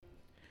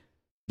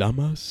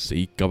Damas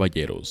y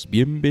caballeros,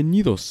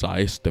 bienvenidos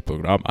a este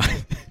programa.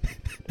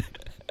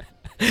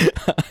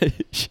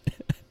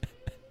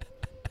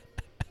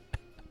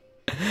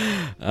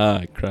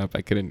 Crap,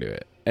 I couldn't do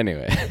it.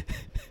 Anyway,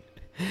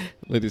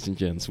 ladies and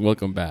gents,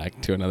 welcome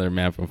back to another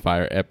Man from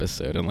Fire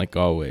episode. And like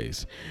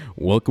always,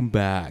 welcome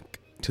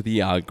back to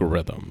the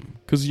algorithm.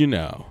 Because you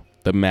know,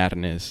 the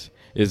madness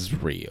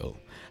is real.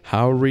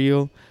 How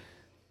real?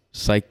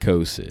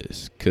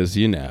 Psychosis. Because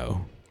you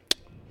know,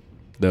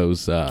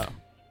 those,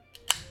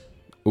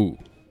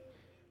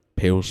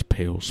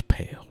 pails.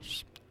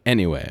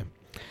 Anyway,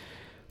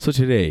 so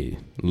today,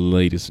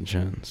 ladies and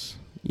gents,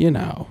 you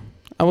know,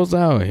 I was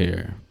out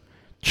here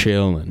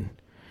chilling,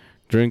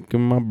 drinking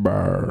my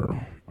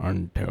beer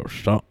until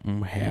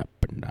something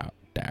happened out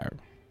there.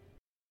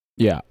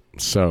 Yeah,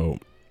 so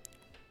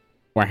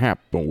what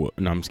happened?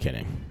 No, I'm just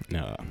kidding.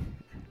 No.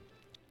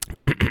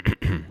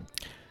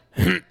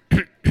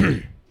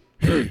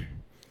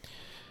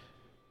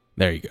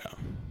 There you go.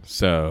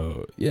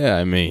 So, yeah,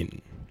 I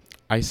mean,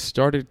 I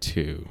started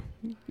to,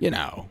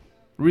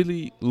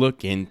 really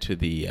look into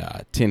the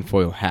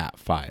tinfoil hat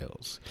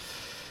files.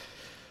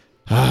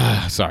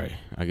 Sorry,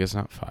 I guess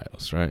not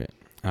files, right?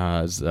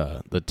 It's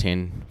the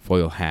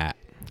tinfoil hat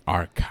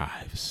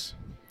archives.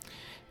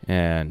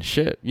 And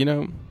shit,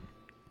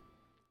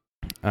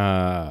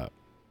 I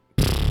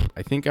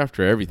think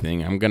after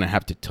everything, I'm going to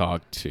have to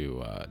talk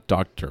to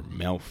Dr.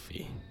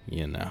 Melfi,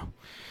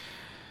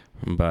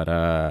 But,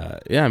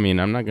 yeah, I mean,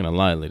 I'm not going to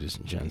lie, ladies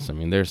and gents. I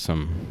mean, there's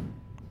some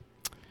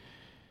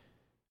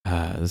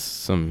there's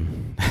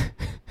some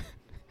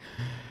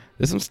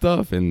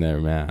stuff in there,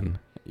 man.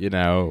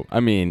 I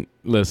mean,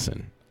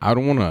 listen, I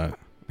don't want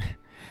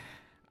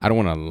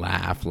to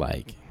laugh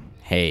like,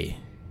 hey,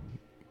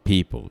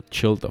 people,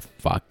 chill the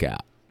fuck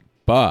out.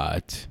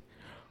 But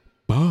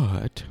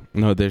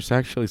no, there's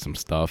actually some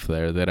stuff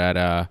there that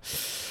I'd,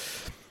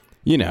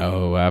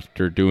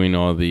 after doing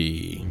all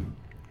the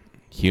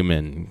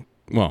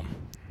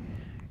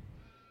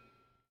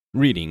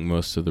reading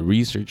most of the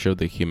research of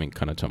the Human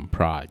Connection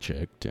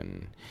Project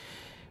and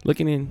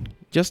looking in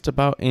just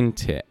about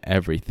into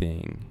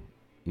everything,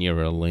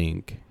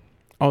 Neuralink,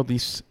 all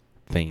these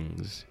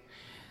things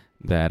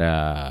that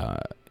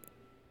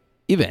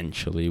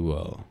eventually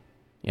will,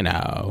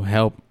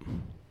 help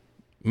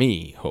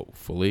me,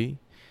 hopefully,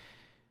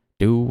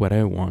 do what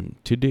I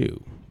want to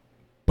do.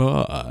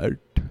 But,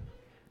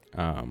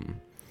 I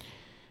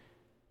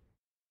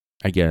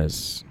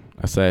guess,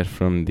 aside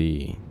from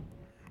the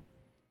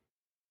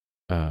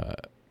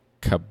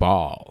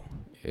cabal,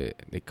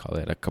 they call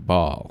it a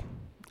cabal.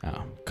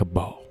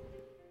 Cabal.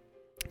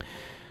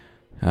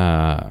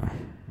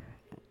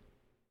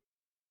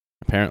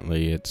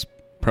 Apparently it's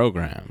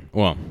programmed.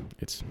 Well,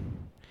 it's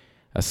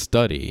a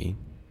study,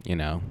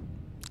 to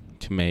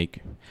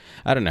make,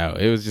 I don't know.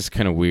 It was just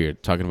kind of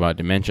weird talking about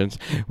dimensions,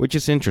 which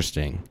is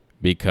interesting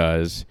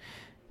because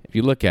if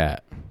you look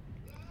at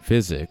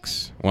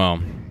physics,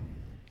 well,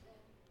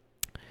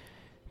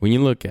 when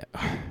you look at,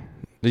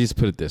 let's just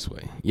put it this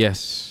way.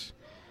 Yes,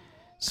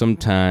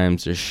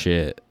 sometimes there's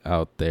shit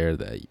out there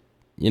that,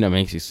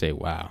 makes you say,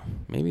 wow,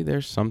 maybe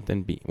there's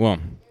something well,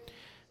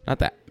 not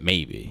that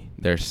maybe.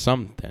 There's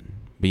something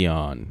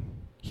beyond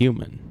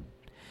human.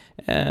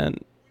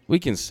 And we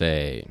can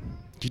say,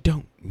 you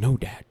don't know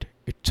that.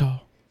 It's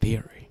all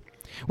theory.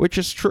 Which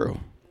is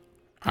true.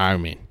 I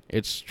mean,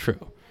 it's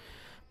true.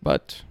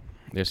 But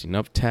there's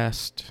enough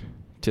tests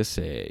to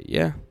say,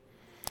 yeah.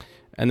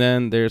 And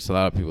then there's a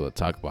lot of people that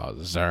talk about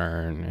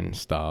CERN and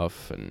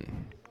stuff.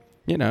 And,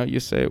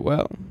 you say,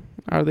 well,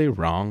 are they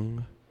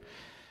wrong?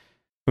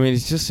 I mean,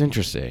 it's just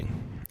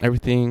interesting.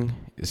 Everything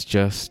is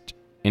just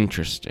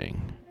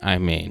interesting. I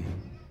mean,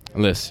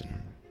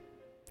 listen,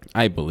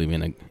 I believe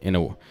in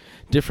a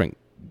different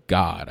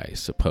God, I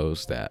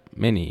suppose, that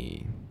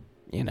many,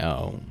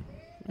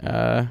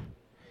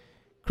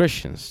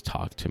 Christians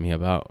talk to me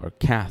about, or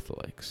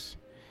Catholics.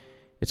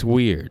 It's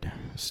weird.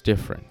 It's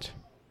different.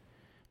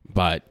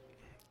 But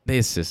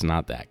this is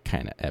not that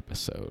kind of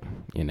episode,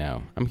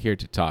 I'm here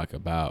to talk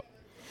about,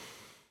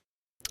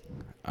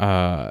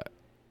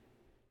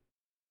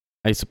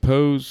 I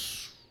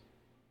suppose,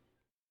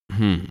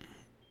 I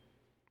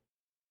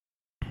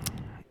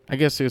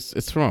guess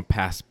it's from a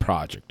past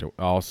project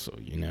also,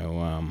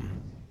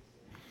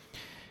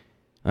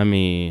 I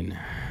mean,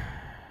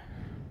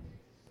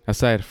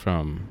 aside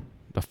from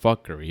the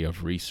fuckery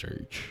of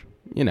research,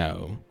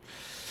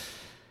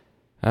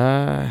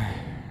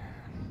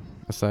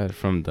 aside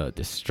from the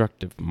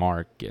destructive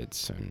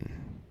markets and,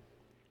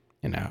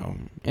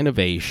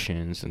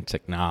 innovations and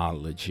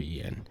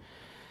technology and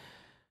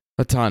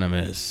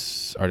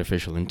autonomous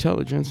artificial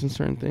intelligence and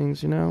certain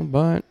things,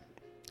 but,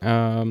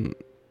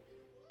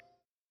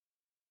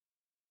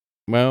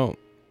 well,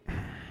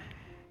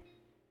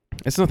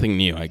 it's nothing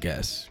new, I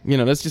guess.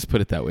 Let's just put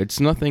it that way. It's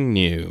nothing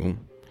new.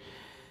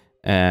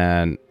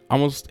 And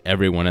almost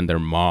everyone and their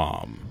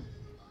mom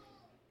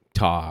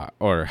taught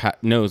or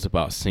knows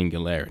about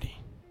singularity,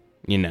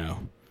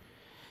 and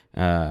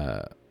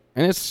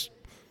it's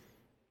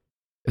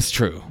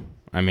true.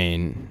 I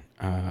mean,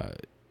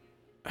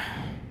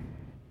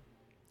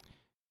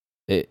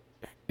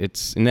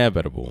 it's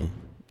inevitable.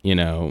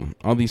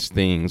 All these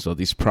things, all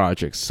these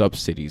projects,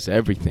 subsidies,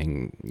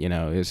 everything.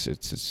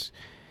 It's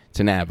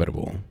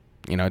inevitable.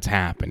 It's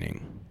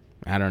happening.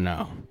 I don't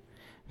know.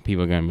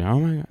 People are gonna be, oh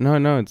my god,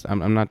 no.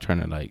 I'm not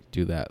trying to like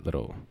do that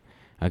little.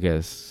 I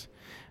guess,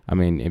 I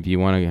mean, if you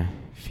want to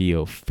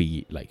feel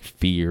fear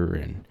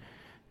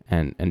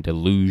and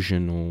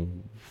delusional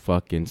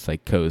fucking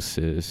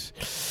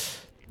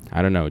psychosis,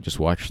 I don't know. Just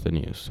watch the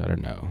news. I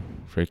don't know.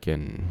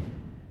 Freaking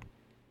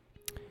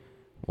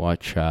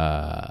watch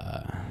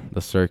the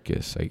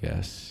circus, I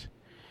guess.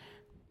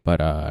 But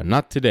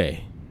not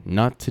today.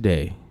 Not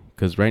today.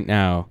 Because right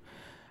now,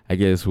 I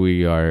guess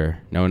we are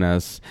known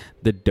as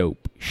the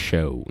Dope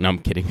Show. No, I'm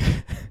kidding.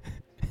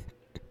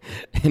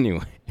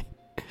 Anyway.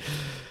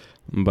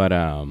 But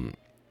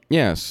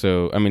yeah,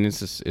 so I mean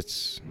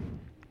it's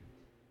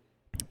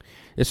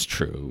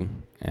true.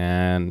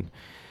 And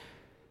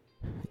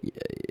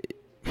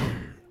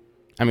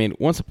I mean,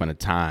 once upon a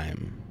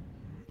time,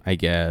 I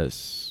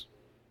guess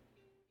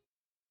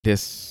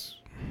this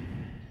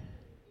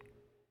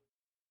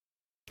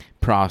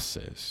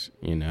process,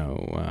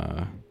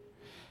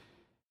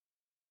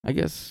 I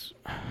guess,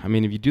 I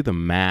mean, if you do the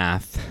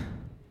math,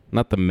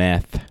 not the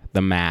meth,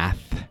 the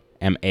math,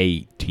 math,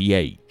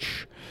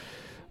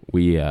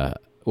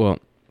 well,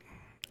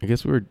 I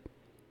guess we were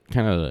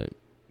kind of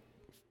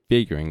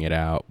figuring it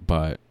out,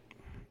 but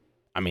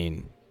I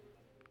mean,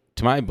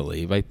 to my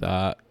belief, I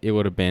thought it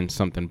would have been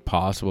something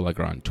possible like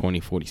around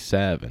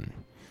 2047.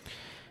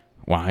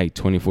 Why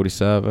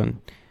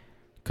 2047?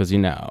 Because,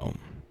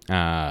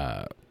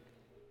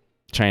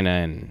 China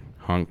and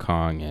Hong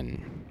Kong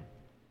and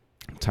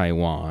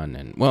Taiwan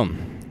and, well,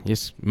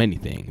 just many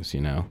things,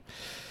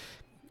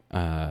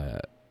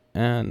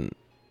 and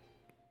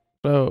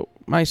so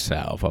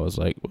myself, I was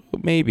like, well,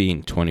 maybe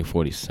in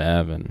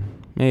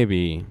 2047,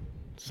 maybe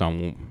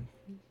some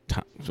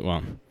time,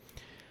 well,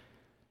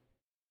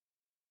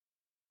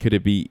 could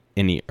it be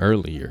any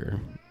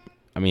earlier?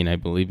 I mean, I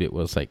believe it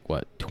was like,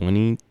 what,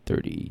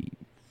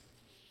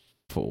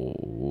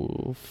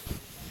 2034,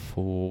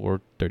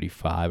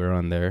 35,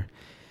 around there,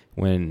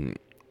 when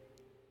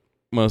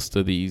most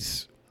of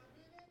these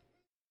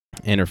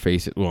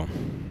interfaces, well,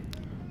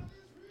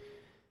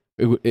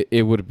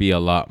 it would be a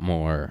lot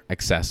more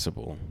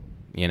accessible,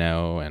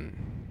 and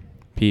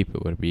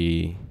people would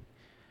be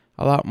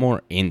a lot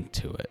more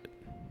into it,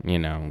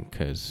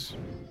 because,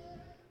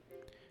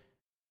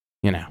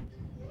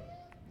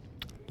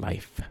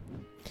 life.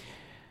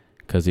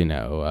 Because,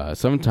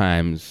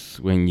 sometimes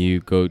when you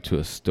go to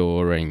a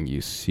store and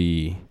you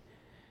see,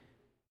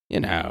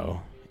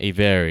 a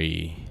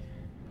very,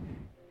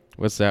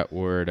 what's that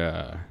word?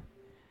 A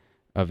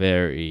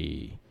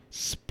very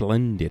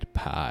splendid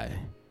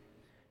pie.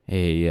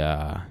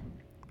 A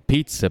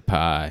pizza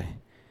pie.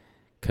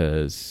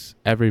 Because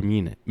every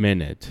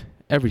minute,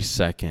 every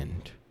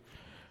second,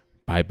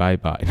 bye. No,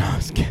 I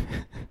was kidding.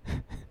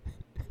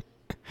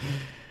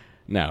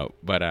 No,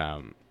 but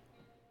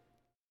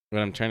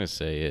what I'm trying to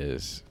say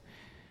is,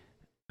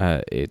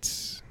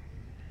 it's,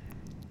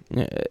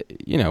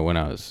 when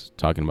I was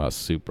talking about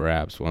super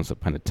apps once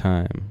upon a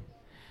time,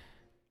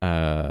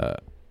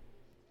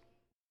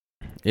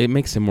 it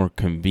makes it more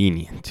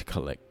convenient to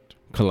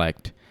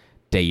collect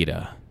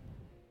data.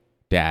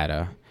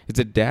 Is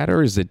it data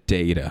or is it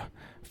data?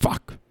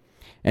 Fuck.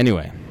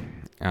 Anyway,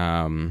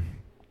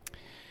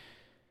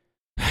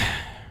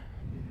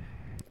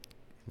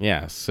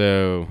 yeah,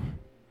 so,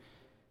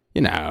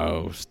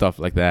 stuff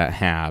like that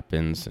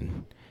happens,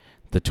 and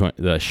the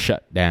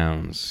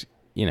shutdowns,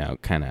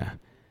 kind of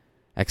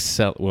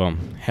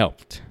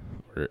helped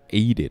or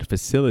aided,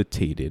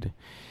 facilitated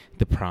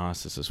the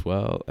process as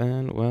well.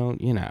 And, well,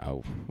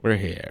 we're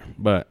here.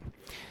 But,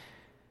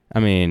 I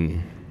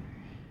mean,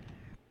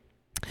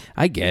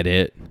 I get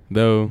it,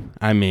 though.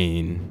 I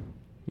mean,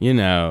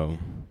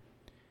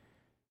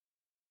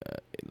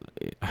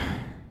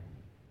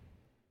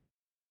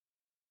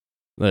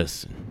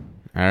 listen,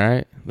 all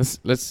right?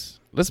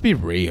 Let's be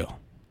real,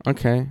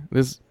 okay?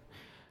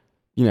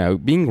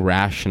 Being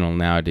rational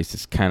nowadays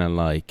is kind of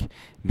like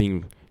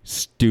being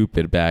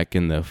stupid back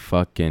in the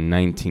fucking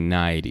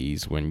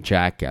 1990s when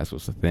Jackass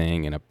was a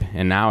thing, and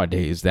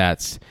nowadays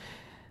that's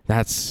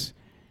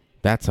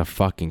a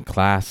fucking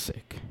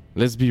classic.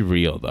 Let's be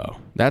real though,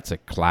 that's a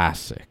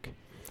classic,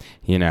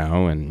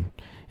 and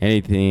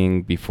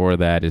anything before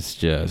that is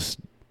just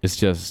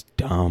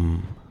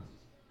dumb.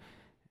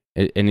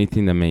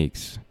 Anything that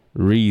makes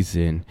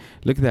reason.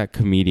 Look at that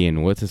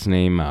comedian. What's his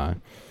name? What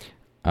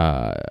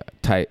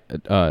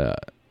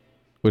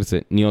is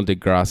it? Neil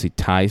deGrasse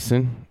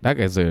Tyson. That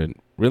guy's a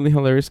really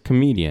hilarious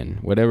comedian.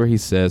 Whatever he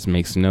says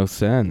makes no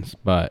sense,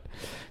 but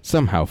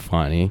somehow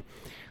funny.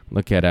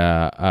 Look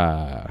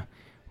at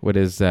what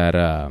is that?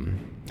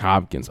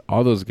 Hopkins.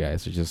 All those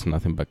guys are just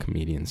nothing but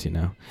comedians,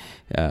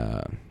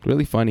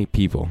 really funny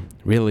people.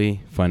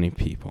 Really funny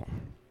people.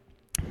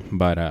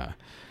 But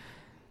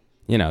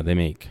they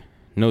make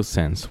no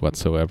sense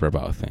whatsoever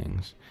about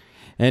things.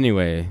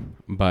 Anyway,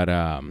 but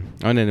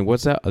and then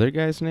what's that other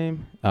guy's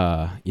name?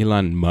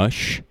 Elon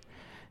Musk.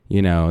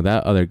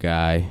 That other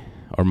guy.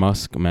 or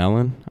Musk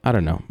Melon. I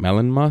don't know.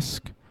 Melon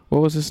Musk.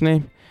 What was his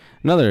name?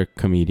 Another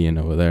comedian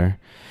over there.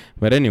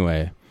 But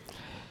anyway,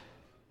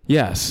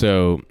 yeah,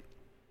 so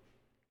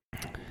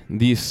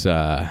these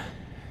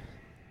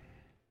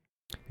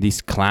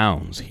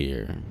clowns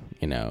here,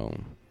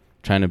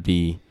 trying to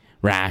be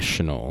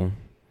rational.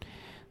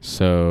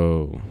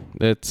 So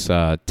let's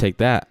take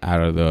that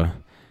out of the,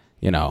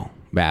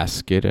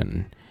 basket,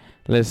 and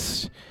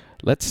let's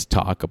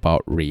talk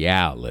about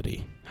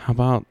reality. How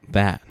about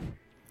that?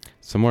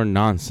 Some more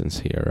nonsense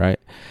here, right?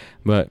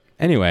 But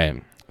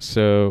anyway,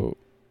 so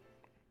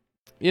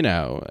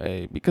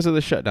because of the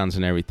shutdowns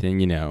and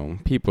everything,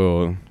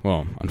 people,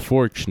 well,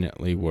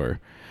 unfortunately, were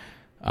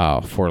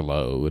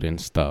furloughed and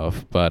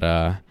stuff,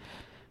 but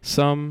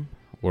some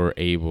were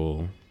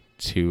able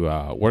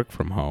to work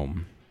from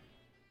home,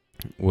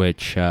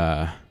 which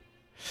I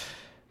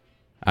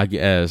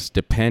guess,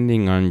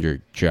 depending on your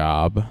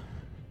job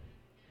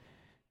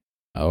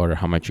or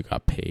how much you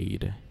got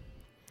paid,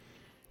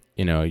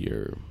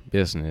 your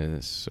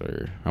business,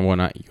 or, well,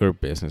 not your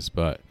business,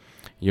 but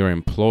your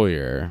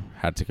employer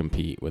had to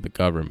compete with the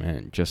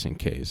government just in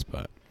case.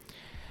 But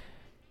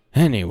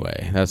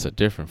anyway, that's a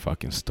different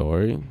fucking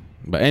story.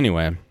 But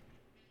anyway,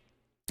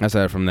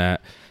 aside from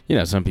that,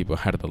 some people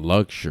had the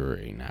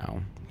luxury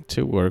now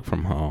to work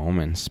from home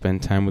and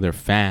spend time with their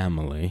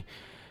family.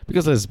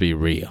 Because let's be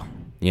real,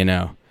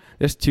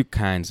 there's two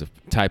types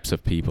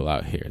of people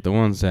out here. The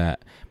ones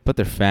that put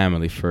their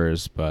family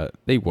first, but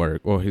they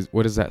work. Well,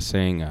 what is that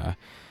saying?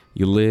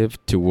 You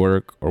live to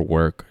work, or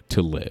work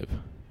to live,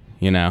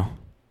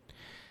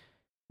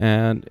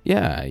 And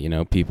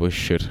yeah, people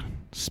should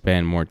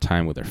spend more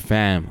time with their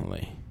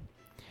family.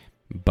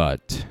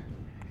 But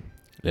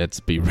let's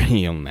be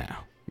real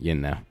now,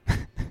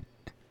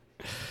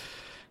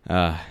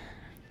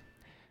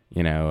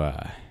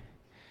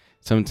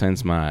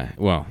 sometimes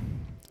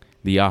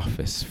the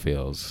office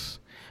feels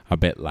a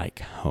bit like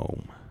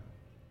home,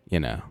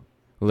 a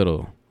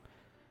little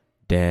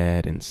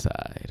dead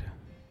inside.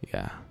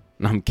 Yeah,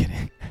 no, I'm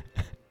kidding.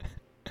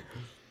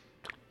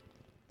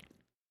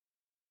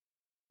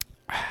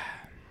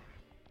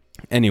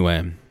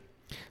 Anyway,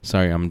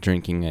 sorry, I'm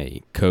drinking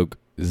a Coke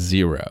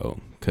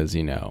Zero, because,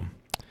 you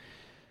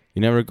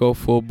never go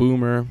full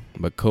boomer,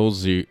 but Coke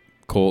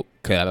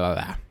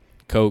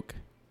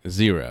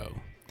Zero.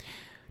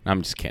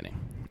 I'm just kidding.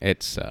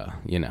 It's,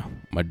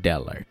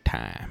 Modelo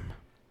time.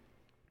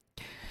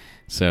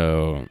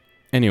 So,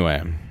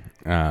 anyway,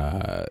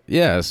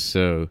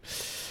 so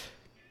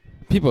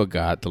people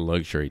got the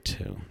luxury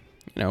to,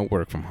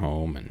 work from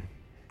home and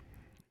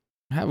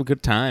have a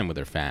good time with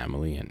their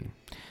family. And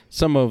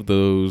some of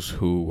those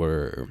who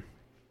were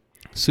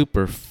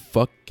super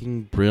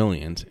fucking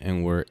brilliant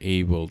and were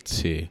able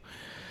to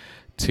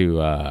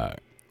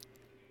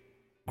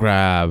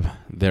grab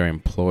their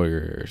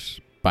employers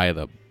by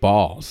the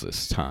balls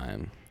this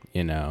time,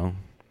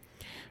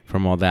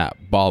 from all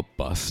that ball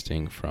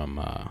busting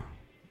from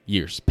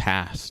years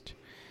past.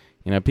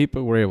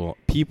 People were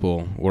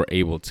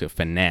able to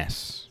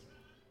finesse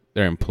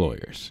their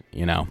employers,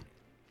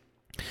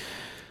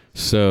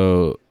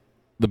 So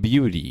the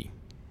beauty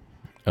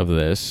of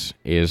this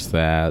is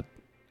that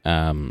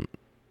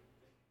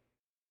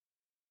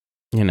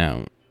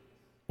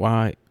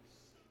why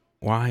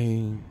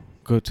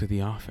go to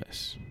the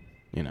office?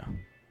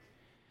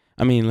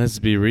 I mean, let's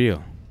be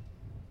real.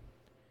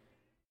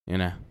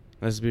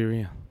 Let's be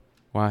real.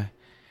 Why?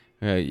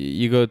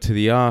 You go to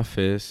the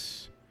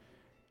office,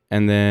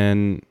 and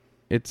then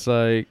it's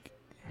like,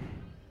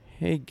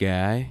 hey,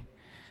 guy,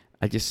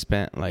 I just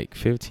spent like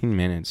 15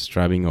 minutes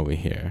driving over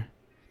here,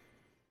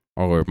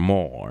 or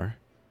more,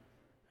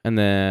 and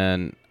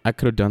then I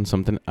could have done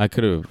something. I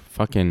could have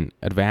fucking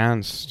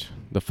advanced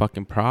the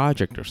fucking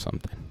project or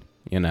something,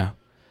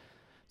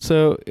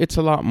 So it's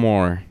a lot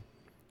more,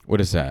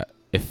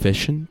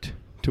 efficient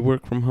to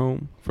work from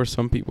home for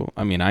some people.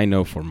 I mean, I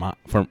know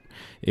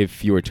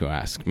if you were to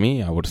ask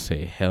me, I would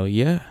say, hell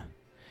yeah.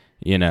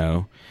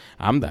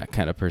 I'm that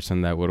kind of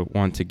person that would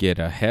want to get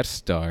a head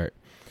start.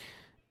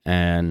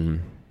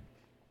 And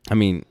I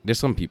mean, there's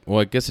some people,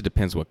 well, I guess it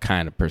depends what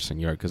kind of person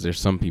you are, because there's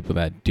some people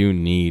that do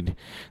need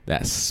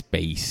that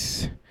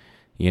space,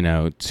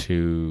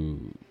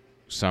 to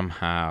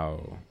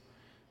somehow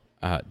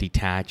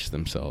detach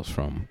themselves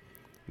from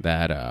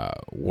that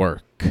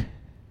work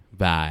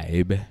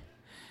vibe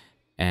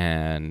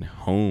and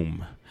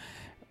home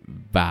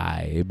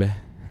vibe.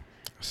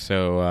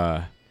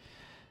 So,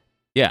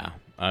 yeah,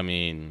 I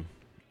mean,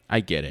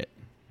 I get it.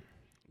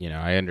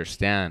 I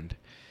understand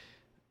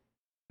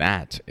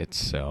that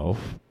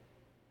itself.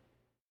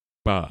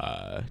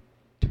 But,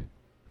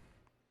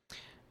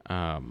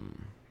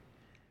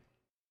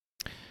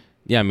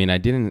 yeah, I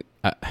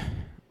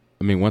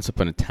mean, once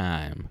upon a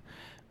time,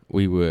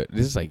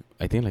 this is like,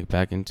 I think like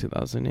back in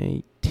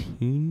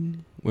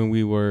 2018, when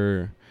we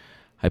were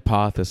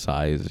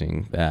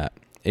hypothesizing that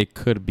it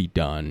could be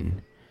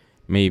done,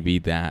 maybe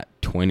that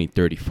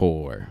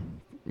 2034,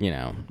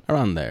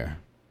 around there,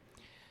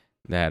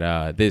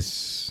 that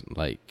this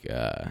like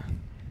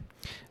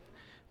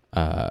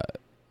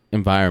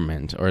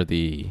environment, or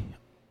the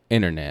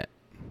internet,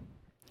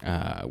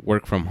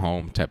 work from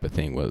home type of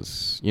thing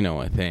was,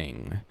 a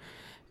thing.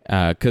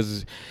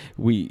 Because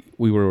we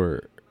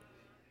were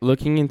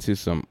looking into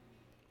some,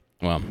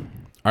 well,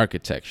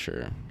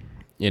 architecture,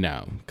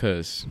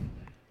 because,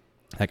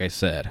 like I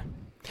said,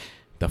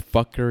 the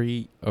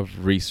fuckery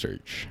of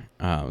research.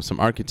 Some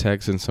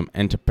architects and some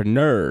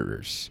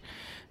entrepreneurs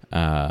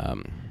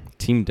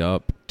teamed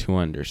up to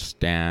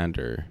understand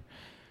or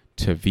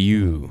to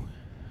view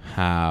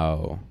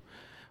how,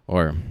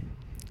 or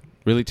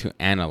really to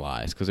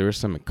analyze, because there were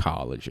some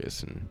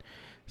ecologists and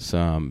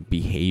some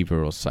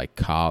behavioral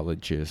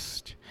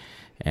psychologists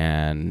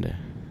and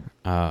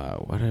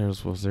what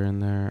else was there in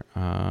there?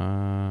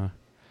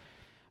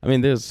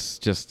 There's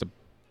just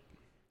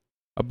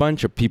a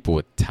bunch of people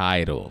with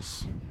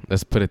titles.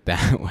 Let's put it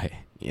that way,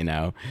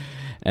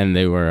 And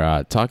they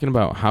were talking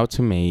about how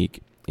to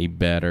make a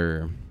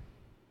better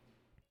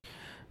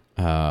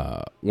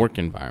work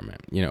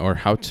environment, or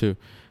how to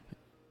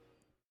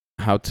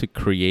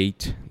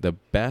create the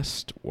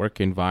best work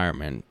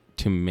environment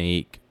to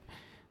make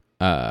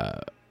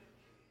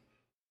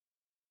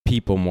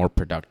people more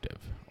productive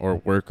or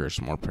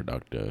workers more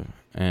productive.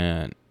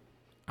 And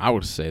I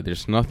would say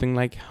there's nothing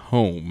like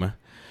home,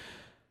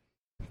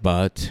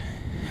 but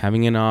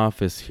having an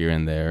office here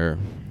and there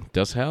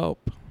does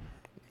help.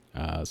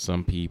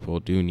 Some people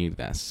do need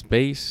that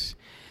space,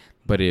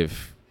 but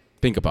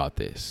think about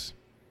this.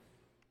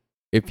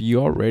 If you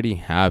already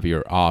have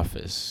your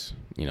office,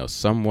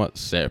 somewhat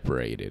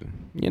separated,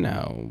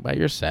 by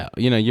yourself,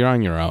 you're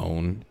on your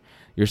own,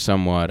 you're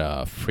somewhat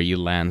a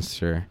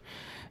freelancer,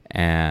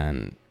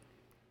 and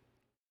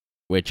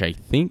which I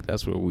think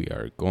that's where we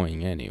are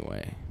going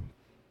anyway.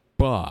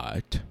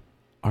 But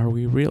are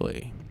we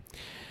really?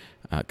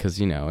 Because,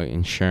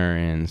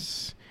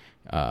 insurance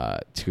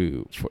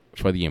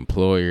for the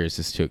employers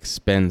is too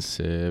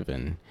expensive,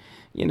 and,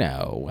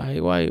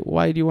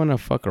 why do you want to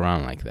fuck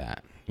around like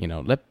that?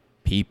 Let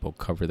people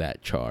cover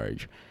that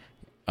charge.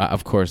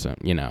 Of course,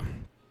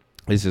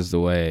 this is the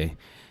way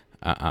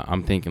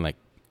I'm thinking, like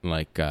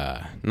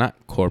not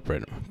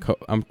corporate.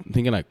 I'm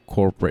thinking like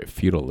corporate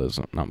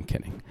feudalism. No, I'm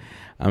kidding.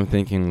 I'm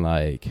thinking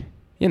like,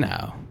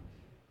 yeah.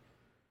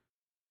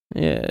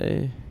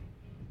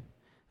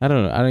 I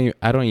don't know.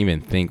 I don't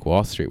even think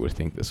Wall Street would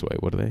think this way,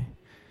 would they?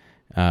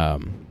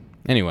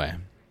 Anyway,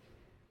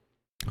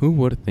 who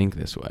would think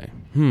this way?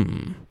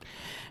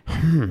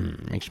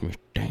 Makes me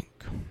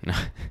think.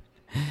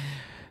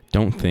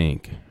 Don't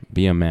think.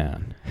 Be a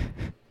man.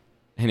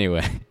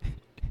 Anyway,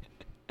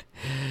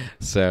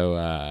 so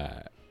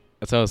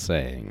that's what I was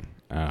saying.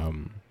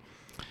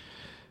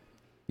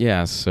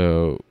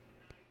 So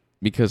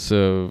because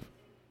of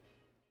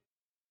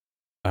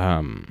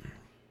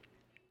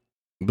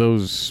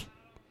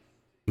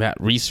that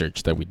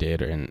research that we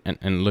did,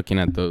 and looking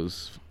at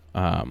those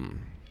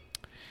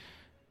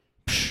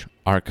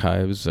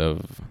archives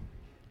of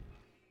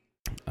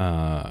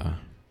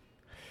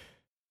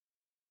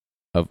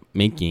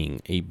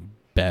making a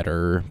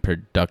better,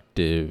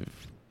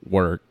 productive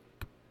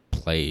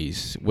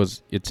workplace,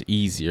 it's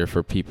easier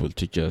for people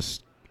to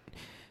just,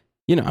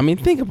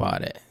 think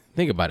about it.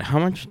 How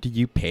much do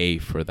you pay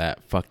for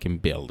that fucking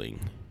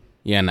building?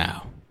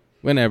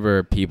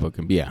 Whenever people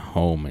can be at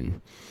home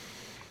and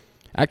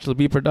actually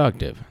be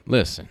productive.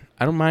 Listen,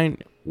 I don't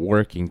mind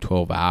working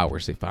 12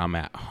 hours if I'm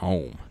at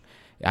home.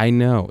 I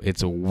know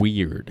it's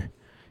weird.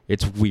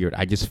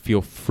 I just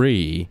feel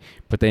free,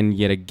 but then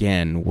yet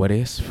again, what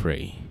is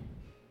free?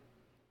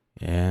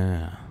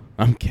 Yeah,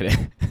 I'm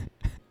kidding.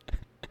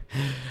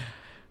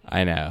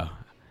 I know.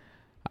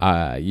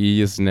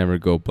 You just never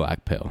go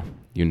black pill.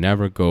 You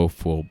never go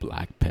full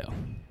black pill.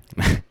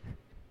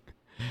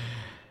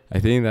 I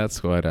think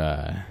that's what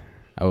I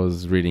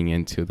was reading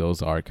into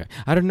those archives.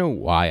 I don't know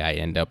why I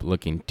end up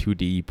looking too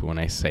deep when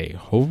I say,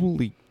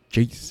 holy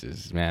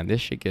Jesus, man, this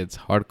shit gets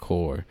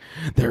hardcore.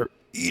 They're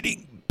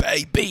eating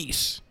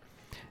babies.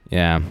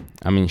 Yeah,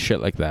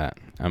 shit like that.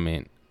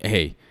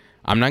 Hey,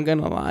 I'm not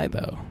gonna lie,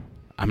 though.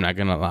 I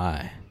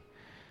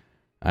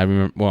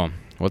remember,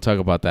 we'll talk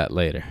about that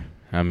later.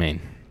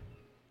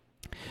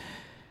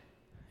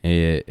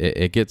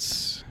 It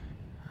gets,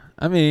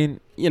 listen,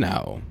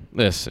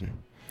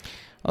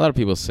 a lot of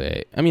people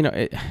say,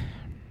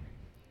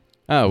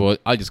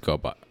 I'll just go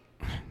about,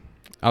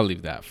 I'll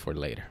leave that for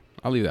later,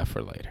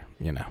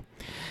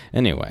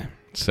 Anyway,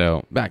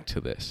 so back to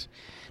this.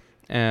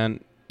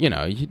 And,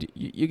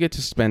 you get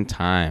to spend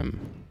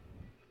time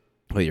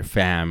with your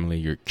family,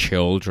 your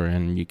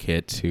children. You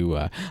get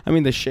to,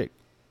 the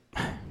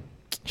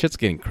shit's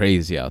getting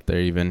crazy out there.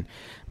 Even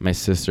my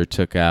sister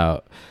took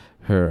out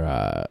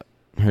her,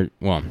 I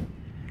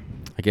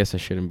guess I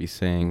shouldn't be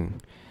saying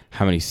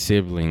how many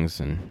siblings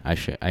and I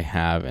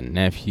have, and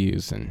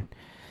nephews and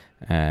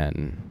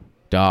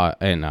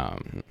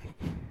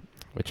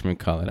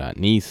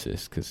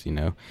nieces, because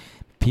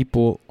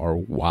people are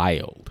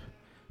wild,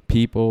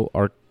 people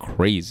are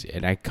crazy,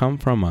 and I come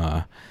from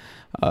a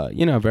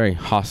very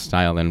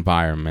hostile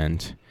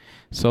environment.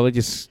 So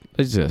let's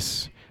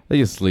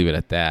just leave it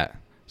at that.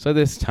 So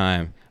this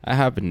time I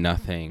have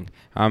nothing.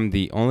 I'm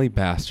the only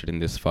bastard in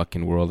this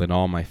fucking world, and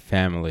all my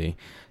family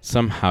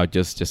somehow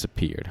just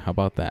disappeared. How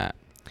about that?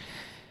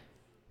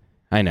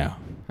 I know.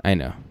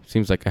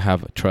 Seems like I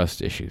have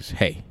trust issues.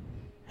 Hey.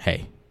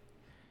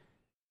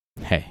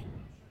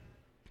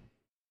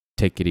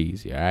 Take it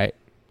easy, alright?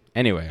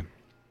 Anyway.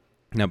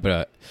 No,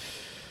 but,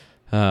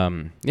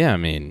 yeah, I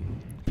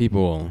mean,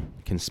 people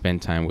can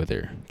spend time with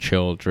their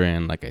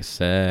children, like I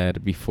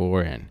said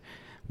before, and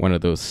one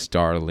of those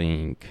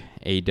Starlink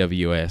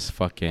AWS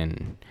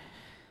fucking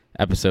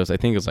episodes. I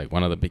think it was like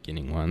one of the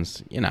beginning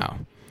ones,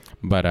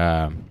 But,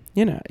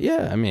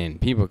 yeah, I mean,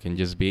 people can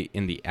just be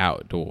in the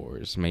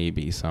outdoors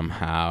maybe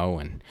somehow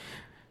and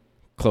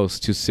close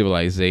to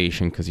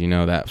civilization because,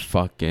 that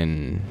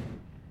fucking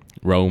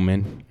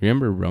roaming.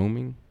 Remember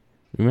roaming?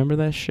 Remember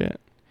that shit?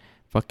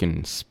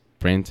 Fucking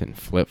Sprint and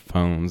flip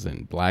phones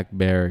and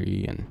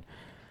BlackBerry and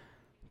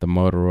the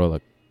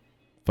Motorola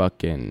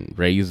fucking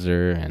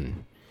Razor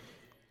and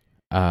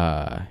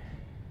the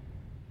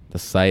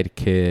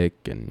Sidekick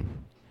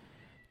and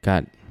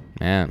God,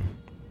 man.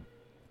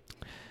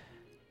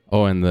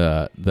 Oh, and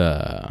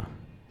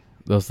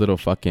those little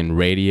fucking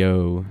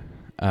radio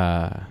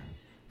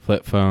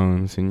flip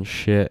phones and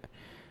shit.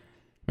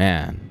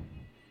 Man,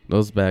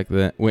 those back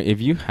then.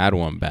 If you had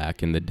one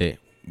back in the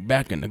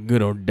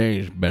good old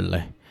days,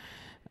 Billy,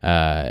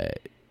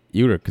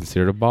 you were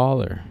considered a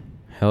baller.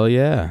 Hell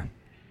yeah.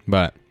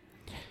 But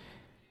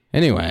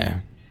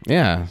anyway,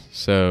 yeah.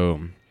 So,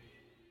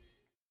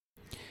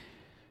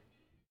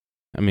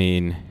 I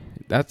mean,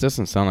 that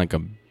doesn't sound like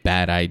a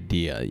bad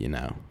idea,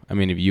 I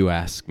mean, if you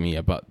ask me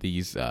about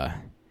these,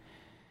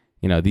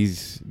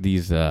 these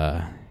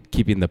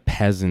keeping the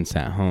peasants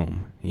at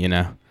home,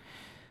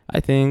 I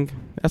think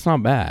that's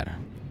not bad.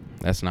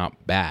 That's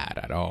not bad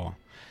at all.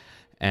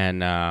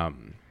 And, I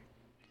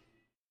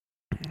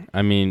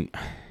mean,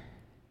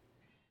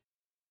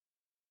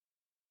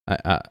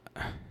 I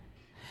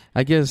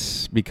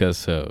guess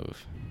because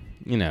of,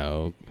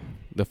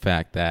 the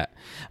fact that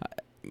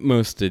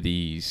most of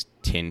these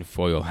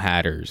tinfoil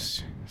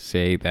hatters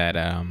say that,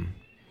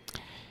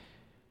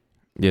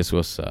 this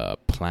was a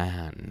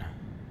plan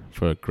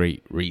for a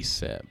great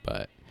reset,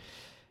 but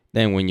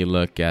then when you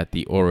look at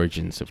the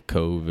origins of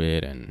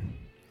COVID, and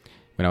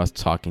when I was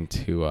talking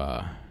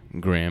to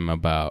Grim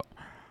about,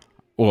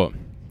 we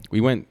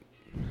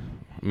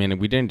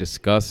didn't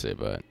discuss it,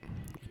 but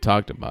we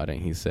talked about it,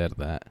 and he said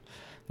that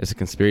there's a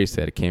conspiracy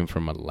that it came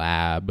from a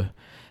lab,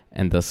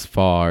 and thus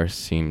far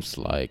seems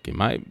like it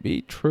might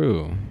be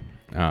true.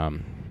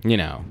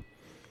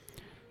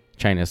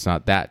 China's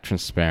not that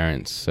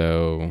transparent,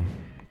 so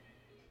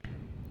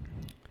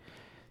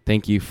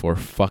thank you for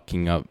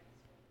fucking up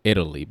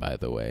Italy, by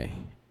the way.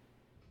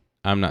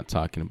 I'm not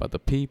talking about the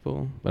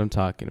people, but I'm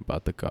talking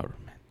about the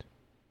government.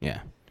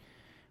 Yeah.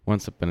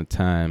 Once upon a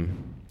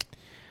time.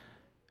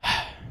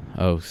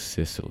 Oh,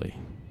 Sicily.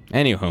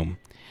 Anywho,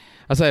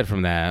 aside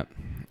from that,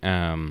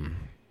 I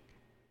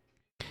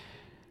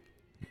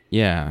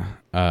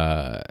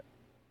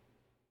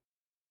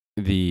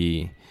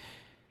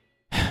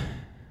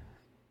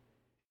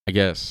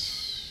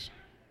guess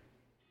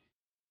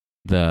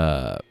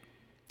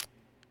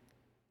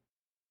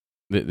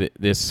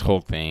this whole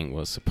thing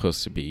was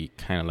supposed to be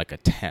kind of like a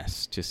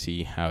test to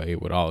see how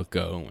it would all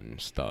go and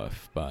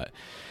stuff. But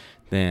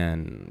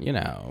then,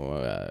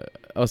 I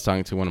was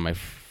talking to one of my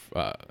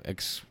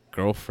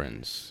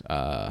ex-girlfriend's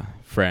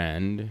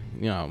friend,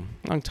 a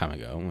long time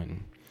ago,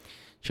 and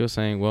she was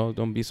saying, well,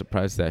 don't be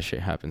surprised that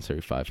shit happens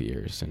every 5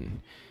 years.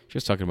 And she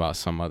was talking about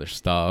some other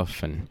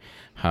stuff and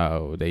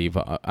how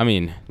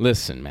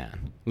listen,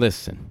 man,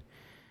 listen.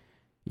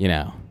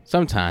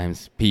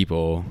 Sometimes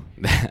people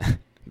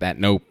that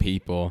know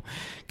people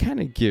kind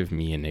of give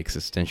me an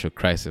existential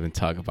crisis and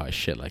talk about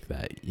shit like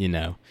that,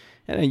 And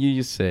then you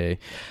just say,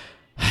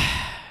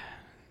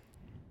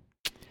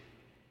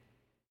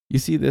 you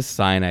see this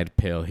cyanide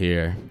pill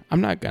here?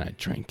 I'm not going to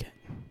drink it.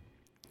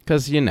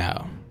 Because,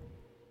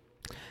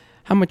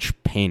 how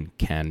much pain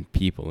can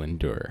people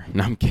endure?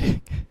 No, I'm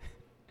kidding.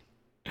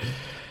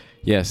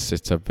 Yes,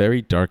 it's a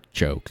very dark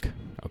joke,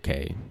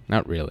 okay?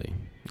 Not really.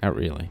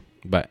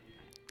 But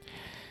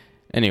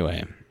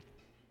anyway,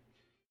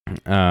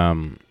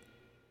 so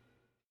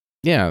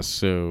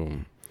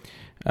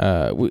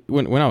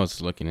when I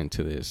was looking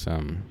into this,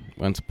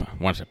 once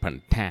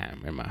upon a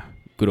time in my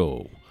good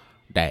old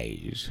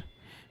days,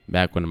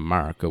 back when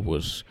America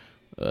was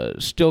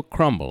still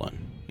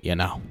crumbling,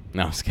 No,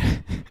 I was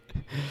kidding.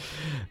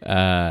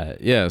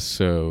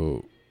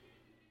 So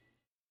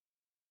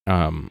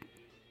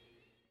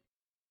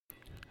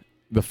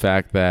the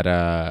fact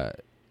that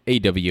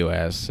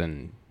AWS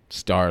and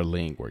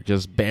Starlink were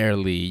just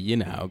barely,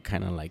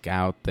 kind of like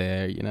out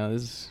there,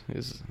 this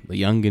is the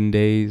youngin'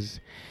 days.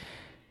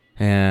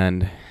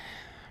 And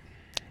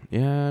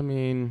yeah, I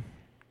mean,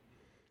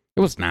 it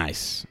was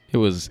nice. It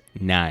was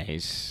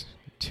nice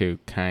to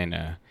kind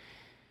of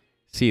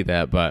see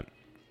that, but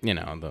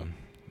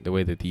the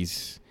way that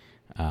these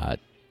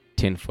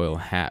tinfoil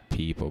hat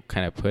people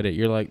kind of put it,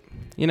 you're like,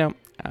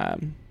 I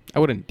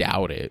wouldn't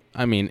doubt it.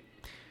 I mean,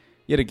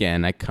 yet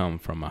again, I come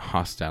from a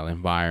hostile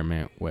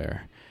environment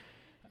where,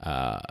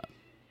 I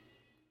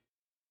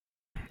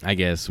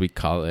guess we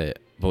call it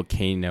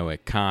volcano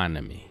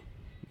economy.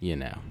 You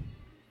know,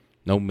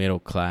 no middle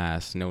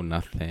class, no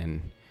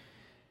nothing.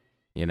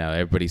 You know,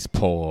 everybody's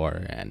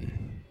poor,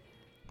 and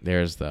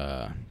there's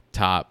the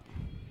top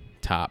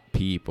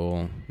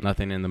people,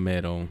 nothing in the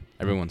middle.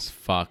 Everyone's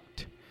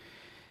fucked.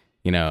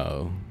 You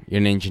know, you're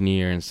an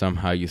engineer, and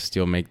somehow you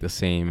still make the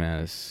same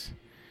as.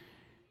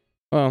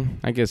 Well,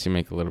 I guess you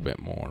make a little bit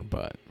more,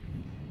 but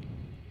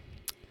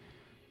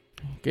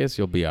I guess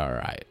you'll be all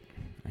right.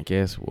 I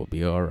guess we'll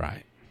be all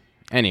right.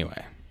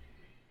 Anyway,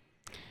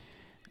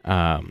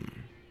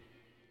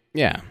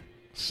 yeah.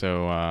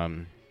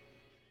 So,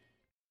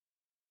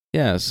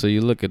 yeah. So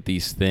you look at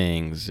these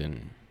things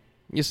and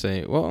you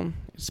say, well,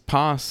 it's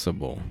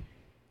possible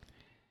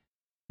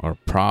or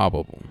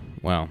probable.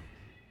 Well,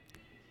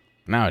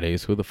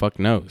 nowadays, who the fuck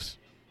knows?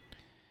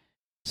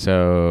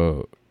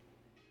 So,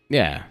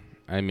 yeah.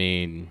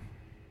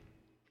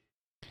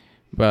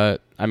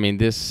 But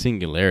this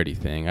singularity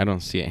thing, I don't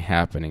see it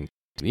happening.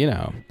 You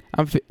know,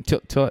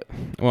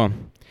 well,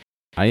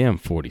 I am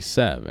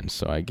 47,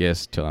 so I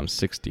guess till I'm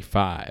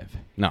 65.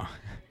 No.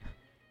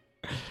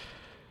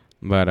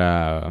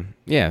 But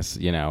yes,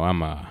 you know,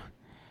 I'm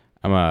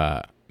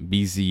a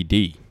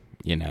BZD,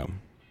 you know.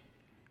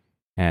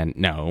 And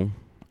no,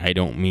 I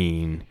don't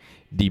mean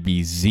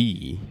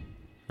DBZ,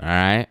 all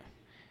right?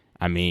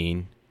 I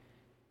mean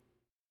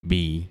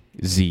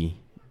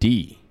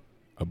BZD,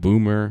 a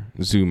boomer,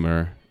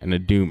 zoomer, and a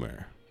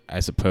doomer. I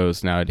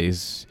suppose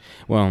nowadays,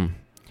 well,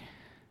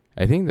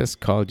 I think this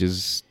college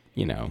is,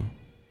 you know,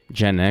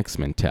 Gen X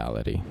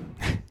mentality.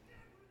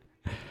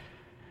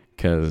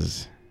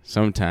 Because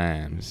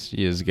sometimes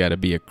you just gotta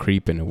be a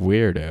creep and a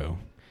weirdo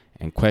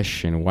and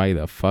question why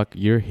the fuck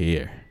you're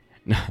here.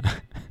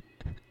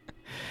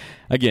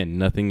 Again,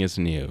 nothing is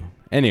new.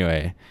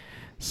 Anyway,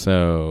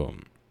 so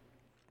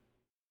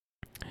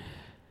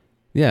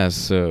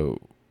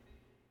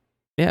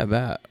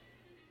that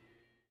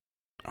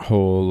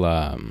whole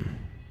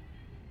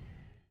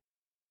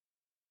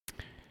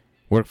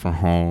work from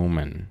home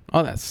and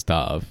all that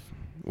stuff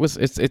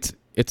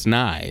it's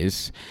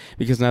nice,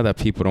 because now that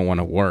people don't want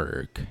to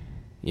work,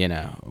 you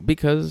know,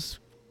 because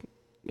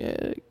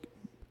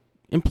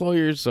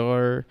employers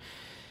are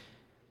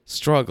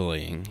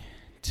struggling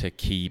to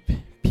keep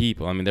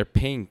people. I mean, they're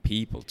paying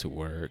people to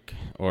work,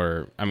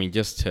 or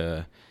just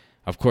to,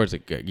 of course,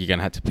 you're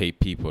gonna have to pay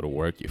people to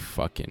work, you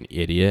fucking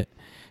idiot.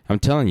 I'm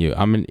telling you,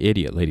 I'm an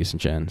idiot, ladies and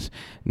gents.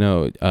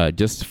 No,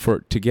 just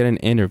to get an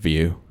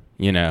interview,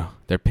 you know,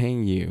 they're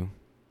paying you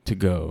to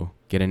go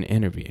get an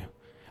interview,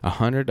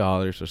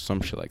 $100 or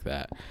some shit like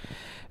that.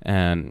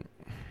 And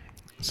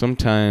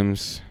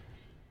sometimes,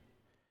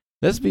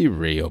 let's be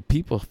real,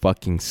 people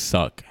fucking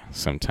suck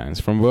sometimes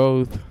from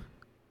both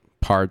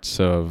parts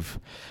of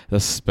the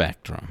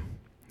spectrum,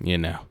 you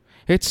know.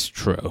 It's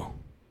true,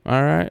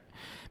 all right?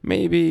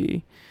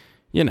 Maybe,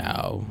 you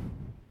know,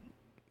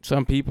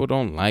 some people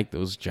don't like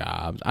those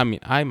jobs. I mean,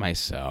 I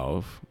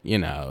myself, you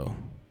know,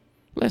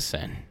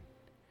 listen,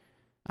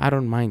 I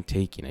don't mind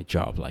taking a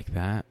job like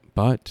that,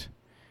 but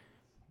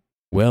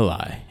will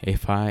I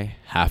if I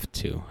have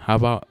to? How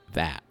about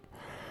that?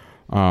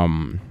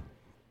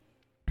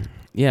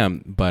 Yeah,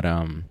 but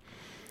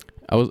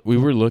we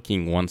were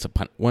looking once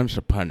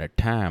upon a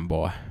time,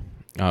 boy.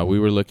 We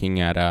were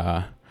looking at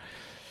I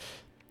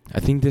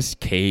think this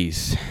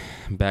case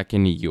back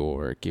in New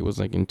York. It was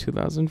like in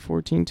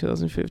 2014,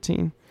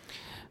 2015.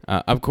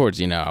 Of course,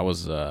 you know, I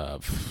was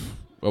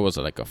what was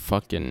it, like a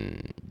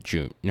fucking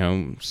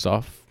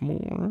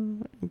sophomore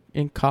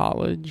in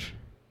college.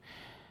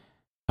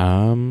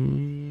 I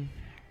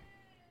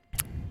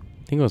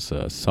think it was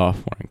a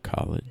sophomore in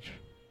college.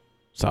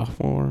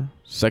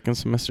 Second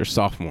semester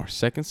sophomore.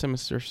 Second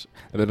semester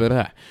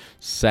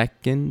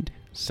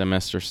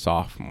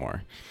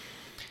sophomore.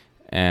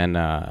 And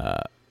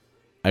I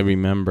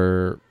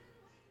remember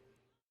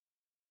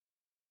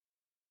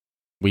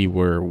we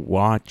were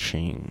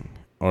watching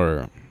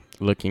or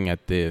looking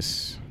at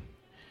this.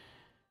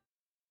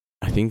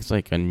 I think it's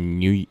like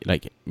New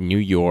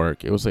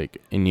York. It was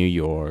like in New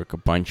York, a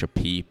bunch of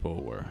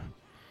people were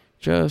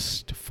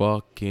just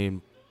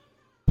fucking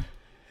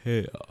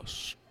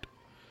pissed.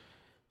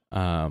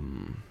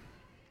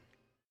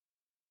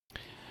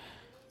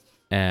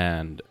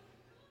 And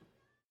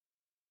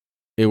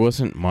it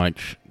wasn't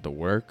much the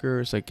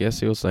workers. I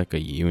guess it was like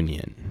a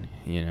union,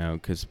 you know,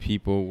 because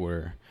people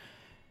were,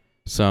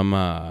 some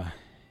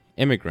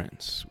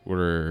immigrants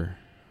were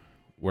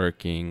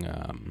working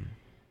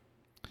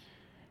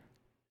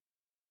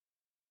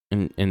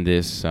in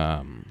this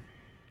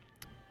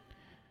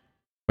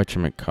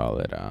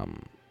whatchamacallit, I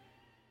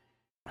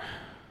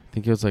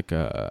think it was like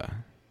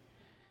a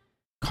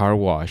car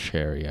wash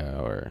area,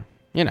 or,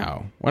 you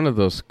know, one of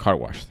those car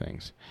wash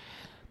things.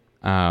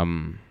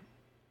 And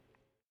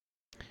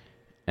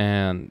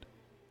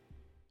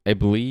I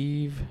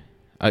believe,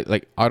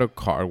 like auto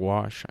car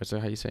wash, is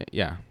that how you say it?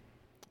 Yeah.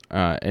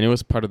 And it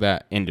was part of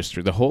that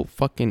industry, the whole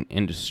fucking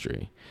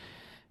industry.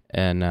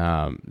 And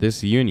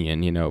this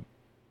union,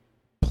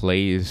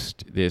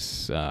 placed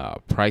this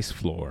price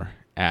floor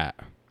at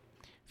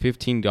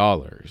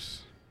 $15,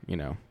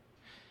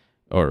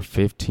 or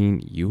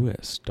 15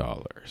 US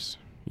dollars,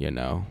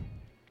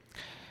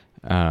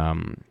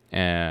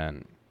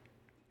 and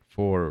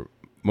for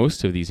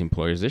most of these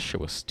employers, this shit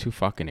was too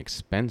fucking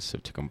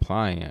expensive to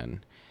comply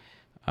in.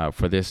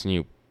 For this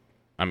new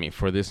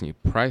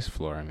price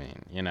floor,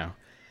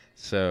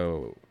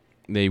 so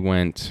they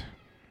went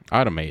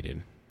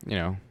automated,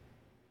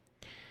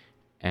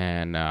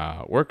 and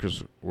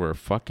workers were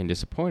fucking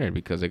disappointed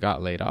because they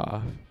got laid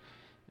off.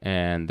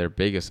 And their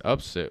biggest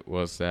upset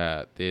was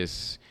that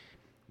this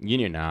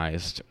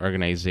unionized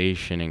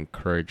organization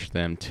encouraged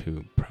them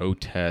to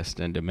protest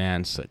and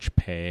demand such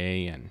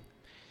pay. And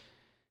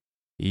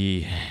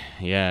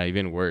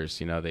even worse,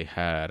 they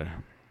had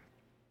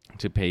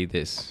to pay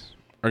this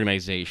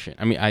organization.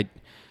 I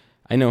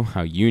know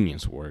how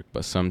unions work,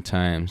 but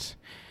sometimes,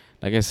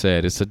 like I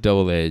said, it's a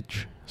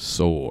double-edged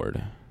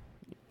sword.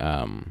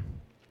 But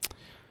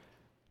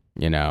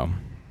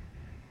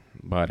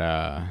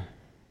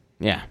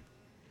yeah.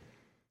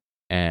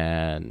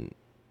 And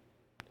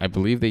I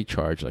believe they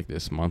charge like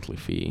this monthly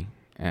fee,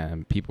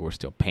 and people were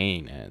still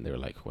paying it, and they were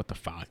like, what the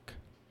fuck?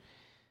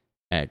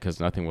 Because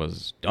nothing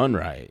was done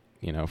right,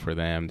 for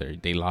them.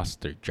 They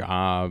lost their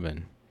job,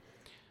 and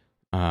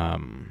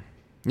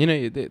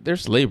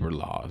there's labor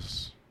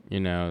laws,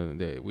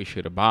 that we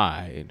should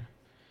abide.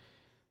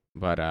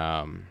 But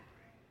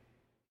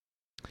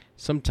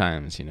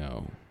sometimes,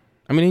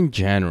 in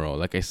general,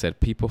 like I said,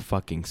 people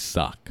fucking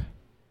suck,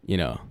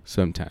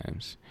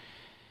 sometimes.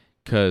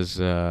 Because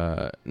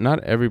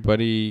not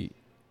everybody,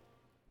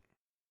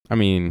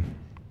 maybe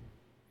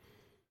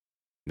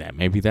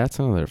that's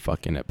another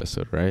fucking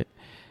episode, right?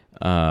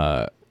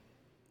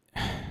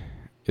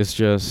 It's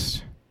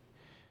just,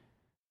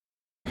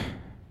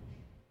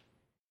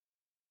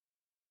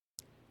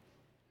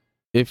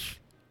 if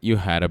you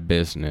had a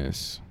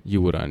business,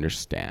 you would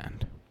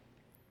understand.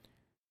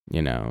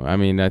 I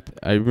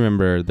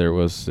remember there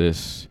was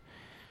this,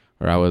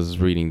 or I was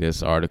reading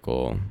this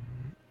article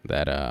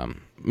that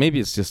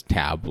maybe it's just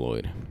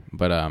tabloid,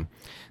 but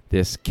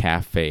this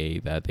cafe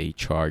that they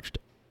charged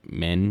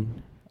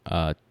men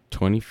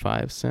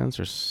 25 cents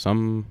or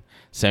some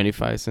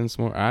 75 cents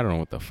more. I don't know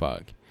what the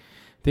fuck.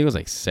 I think it was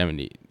like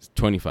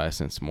 25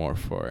 cents more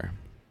for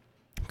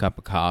a cup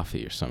of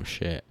coffee or some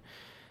shit.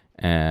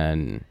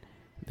 And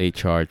they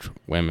charge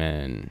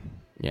women,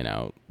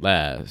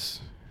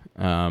 less.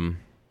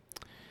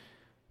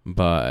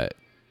 But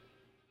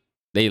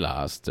they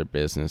lost their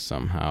business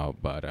somehow.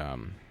 But I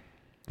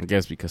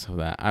guess because of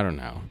that, I don't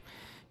know.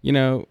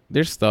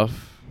 There's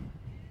stuff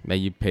that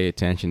you pay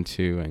attention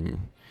to,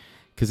 and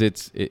because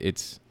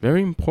it's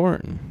very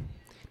important.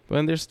 But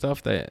then there's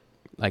stuff that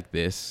like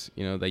this,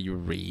 that you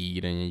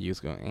read and you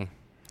just go,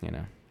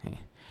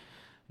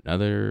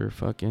 another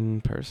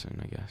fucking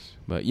person, I guess.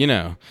 But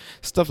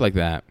stuff like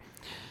that.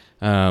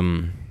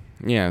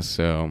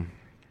 So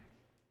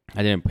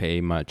I didn't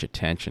pay much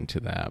attention to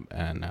that,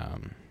 and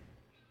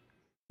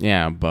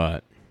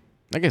but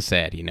like I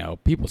said,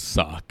 people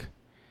suck.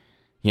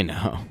 Am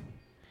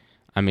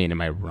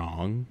I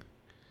wrong?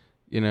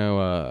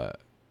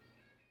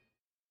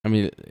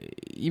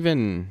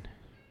 Even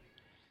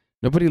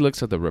nobody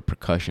looks at the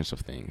repercussions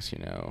of things,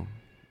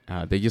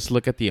 they just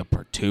look at the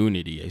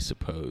opportunity, I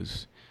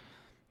suppose.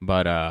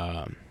 But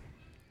I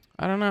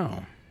don't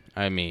know.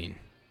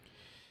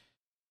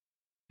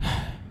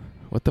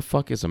 What the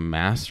fuck is a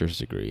master's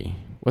degree?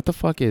 What the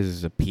fuck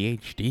is a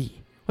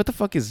PhD? What the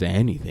fuck is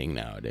anything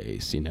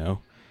nowadays,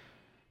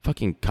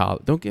 Fucking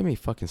college. Don't get me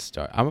fucking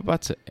started. Am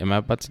I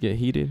about to get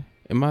heated?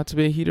 Am I about to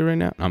be heated right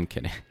now? No, I'm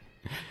kidding.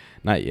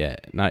 Not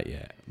yet.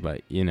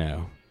 But,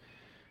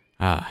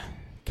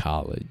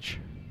 college.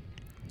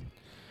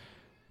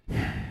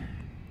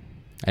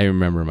 I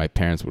remember my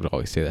parents would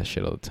always say that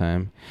shit all the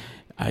time.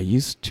 I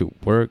used to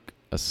work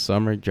a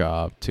summer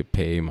job to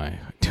pay my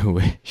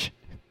tuition.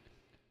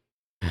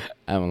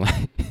 I'm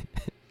like,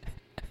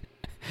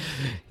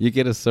 you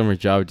get a summer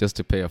job just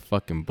to pay a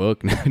fucking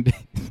book nowadays.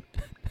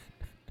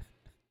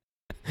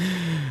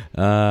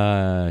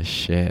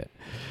 Shit.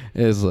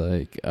 It's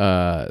like,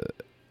 I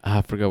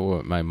forgot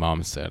what my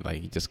mom said.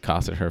 Like, it just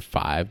costed her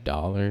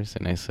 $5,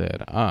 and I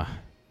said, for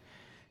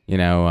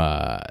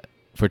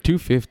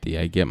 $2.50,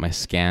 I get my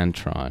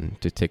Scantron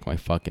to take my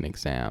fucking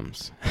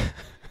exams.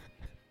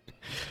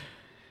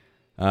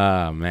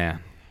 Man,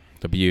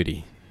 the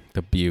beauty.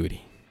 But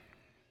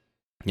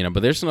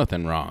there's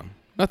nothing wrong.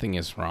 Nothing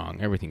is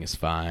wrong. Everything is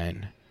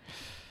fine.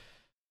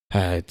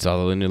 It's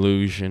all an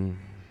illusion.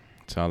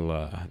 It's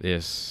all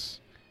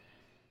this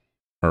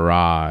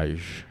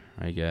mirage,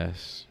 I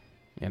guess.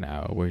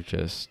 We're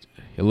just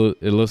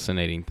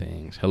hallucinating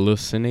things.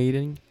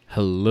 Hallucinate.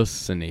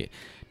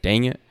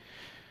 Dang it.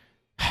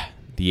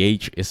 The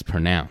H is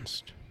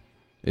pronounced.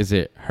 Is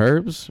it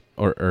herbs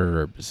or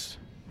herbs?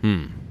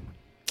 Damn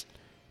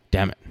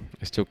it.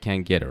 I still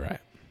can't get it right.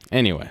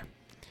 Anyway.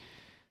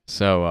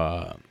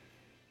 So,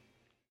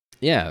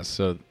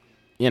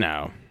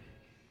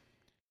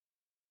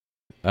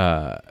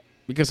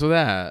 Because of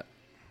that,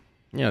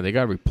 they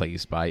got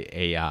replaced by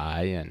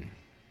AI, and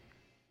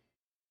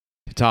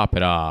to top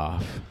it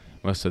off,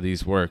 most of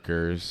these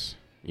workers,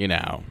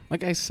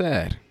 like I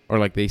said, or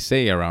like they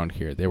say around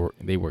here, they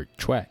were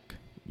Czech,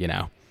 they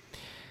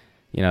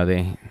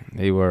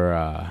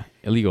were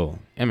illegal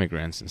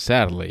immigrants, and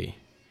sadly,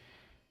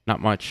 not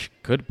much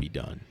could be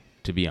done,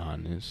 to be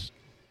honest,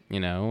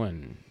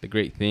 and the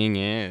great thing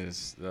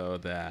is, though,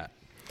 that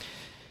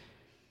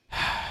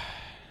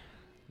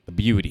the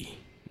beauty,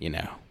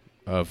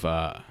 of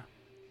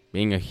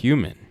being a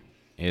human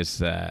is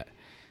that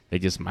they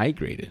just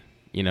migrated.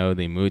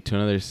 They moved to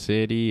another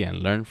city and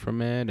learned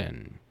from it,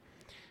 and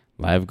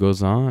life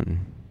goes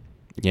on.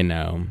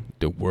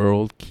 The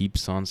world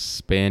keeps on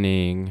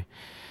spinning.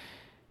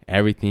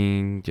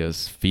 Everything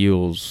just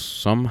feels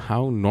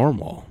somehow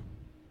normal.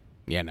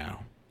 The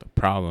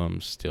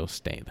problems still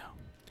stay, though.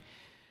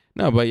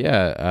 No, but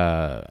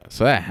yeah,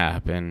 so that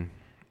happened,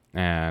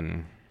 but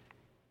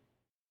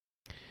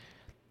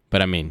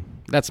I mean,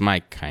 that's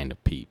my kind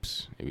of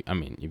peeps. I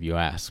mean, if you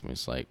ask me,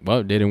 it's like, well,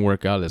 it didn't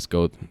work out, let's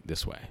go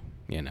this way.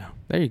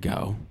 There you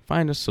go.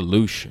 Find a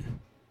solution,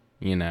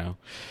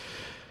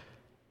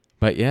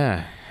 But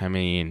yeah, I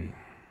mean,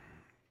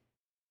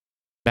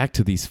 back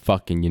to these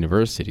fucking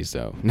universities,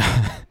 though.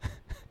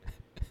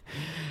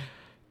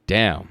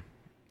 Damn.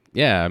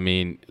 Yeah, I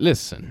mean,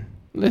 listen.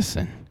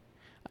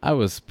 I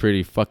was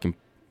pretty fucking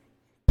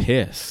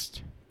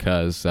pissed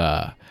because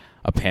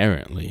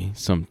apparently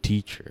some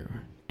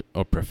teacher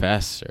or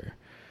professor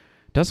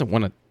doesn't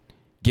want to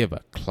give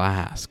a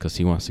class because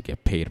he wants to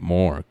get paid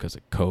more because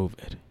of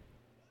COVID.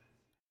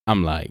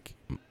 I'm like,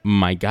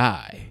 my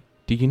guy,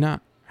 do you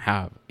not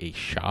have a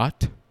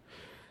shot?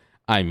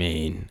 I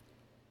mean,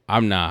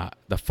 I'm not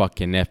the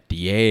fucking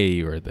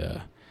FDA or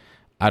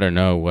I don't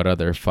know what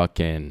other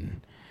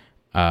fucking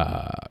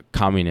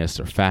communist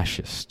or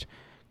fascist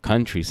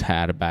countries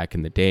had back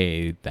in the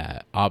day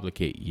that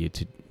obligate you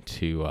to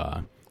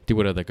do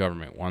whatever the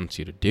government wants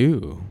you to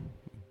do.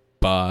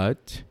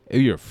 But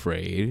if you're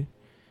afraid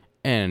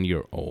and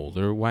you're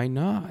older, why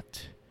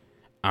not?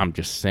 I'm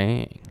just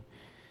saying.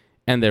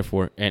 And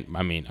therefore, and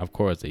I mean, of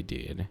course they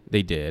did.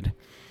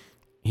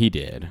 He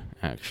did,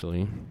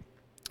 actually.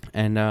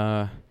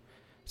 And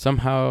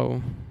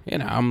somehow,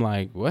 I'm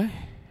like, what?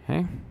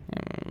 Hey,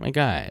 my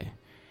guy,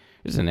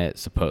 isn't it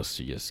supposed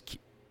to just keep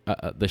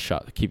the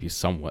shot to keep you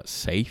somewhat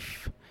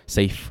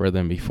safer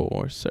than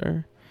before,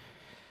 sir?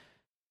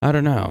 I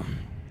don't know.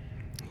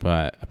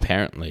 But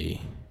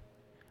apparently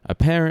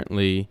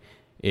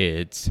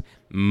it's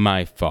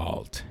my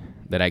fault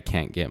that I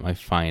can't get my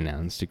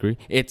finance degree.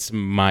 It's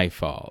my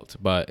fault,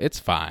 but it's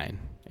fine.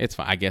 It's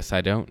fine. I guess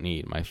I don't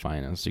need my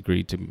finance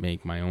degree to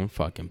make my own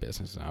fucking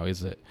business now,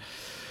 is it?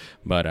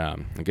 But I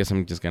guess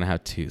I'm just gonna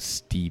have to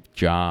Steve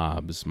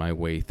Jobs my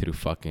way through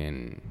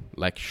fucking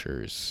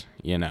lectures,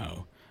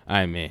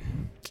 I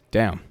mean,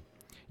 damn,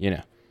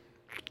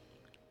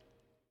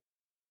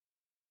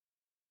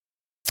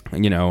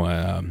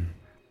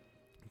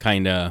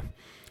 kind of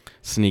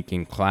sneak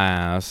in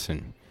class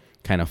and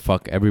kind of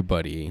fuck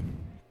everybody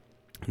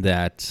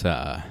that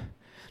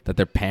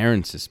their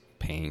parents is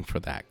paying for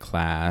that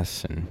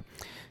class, and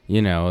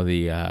the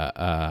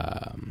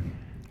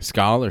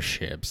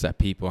scholarships that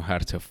people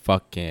had to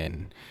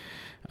fucking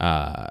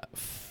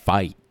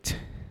fight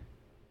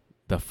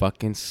the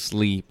fucking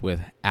sleep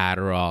with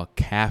Adderall,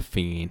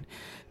 caffeine,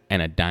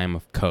 and a dime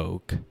of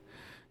Coke,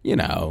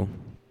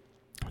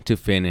 to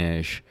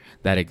finish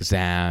that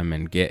exam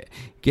and get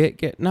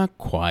not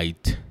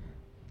quite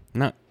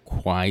a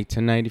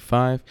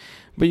 95,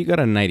 but you got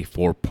a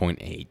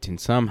 94.8, and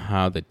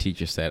somehow the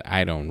teacher said,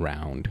 I don't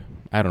round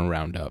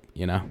up,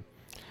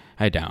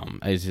 I don't.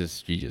 It's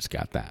just, you just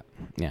got that.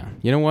 Yeah.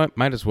 You know what?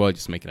 Might as well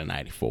just make it a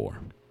 94.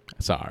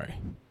 Sorry.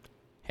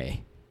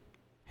 Hey.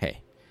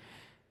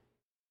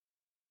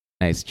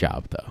 Nice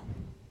job, though.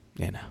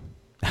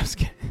 I was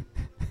kidding.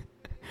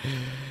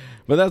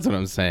 But that's what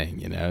I'm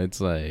saying,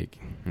 It's like,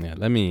 yeah,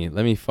 let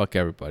me fuck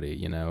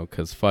everybody,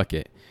 because fuck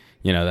it.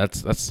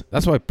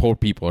 That's why poor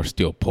people are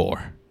still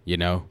poor,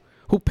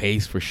 Who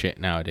pays for shit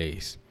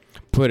nowadays?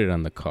 Put it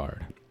on the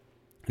card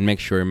and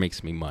make sure it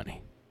makes me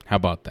money. How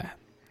about that?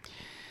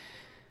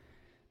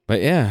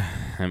 But yeah,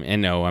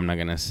 and no, I'm not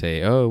going to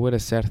say, oh, what a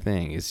sad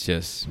thing. It's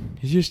just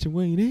the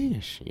way it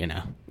is,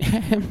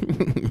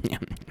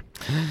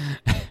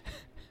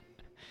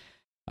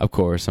 Of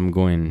course, I'm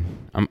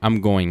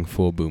going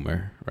full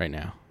boomer right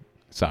now.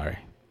 Sorry.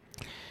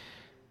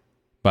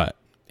 But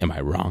am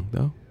I wrong,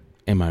 though?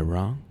 Am I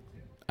wrong?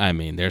 I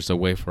mean, there's a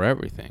way for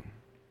everything.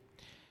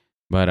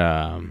 But,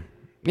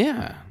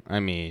 yeah, I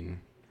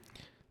mean,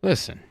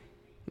 listen.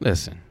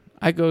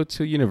 I go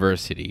to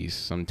universities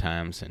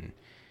sometimes, and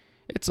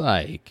it's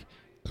like,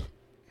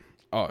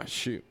 oh,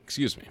 shoot,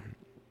 excuse me.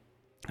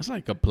 It's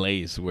like a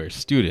place where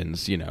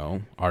students,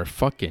 are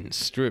fucking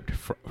stripped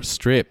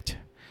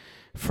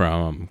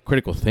from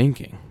critical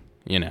thinking,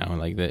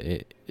 like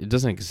it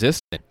doesn't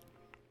exist. It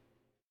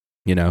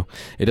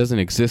doesn't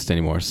exist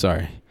anymore.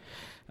 Sorry.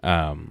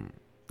 Yeah,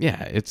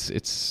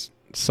 it's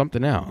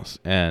something else.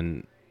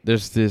 And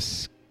there's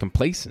this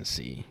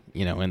complacency,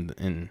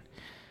 and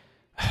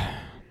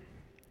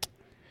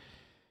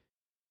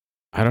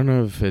I don't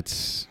know if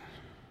it's,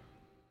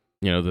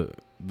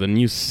 the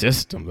new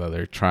system that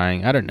they're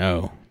trying. I don't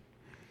know.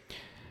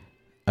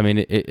 I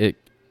mean, it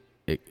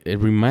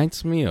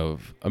reminds me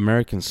of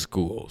American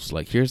schools.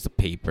 Like, here's the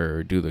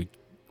paper, do the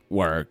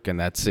work, and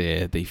that's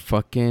it. The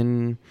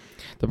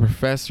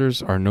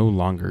professors are no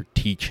longer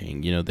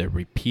teaching. They're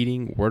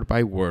repeating word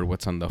by word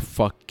what's on the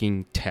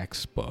fucking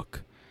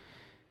textbook.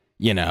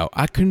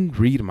 I couldn't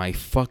read my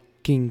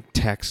fucking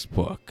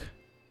textbook.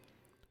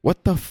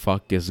 What the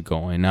fuck is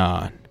going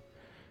on?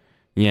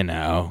 And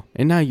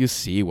now you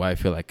see why I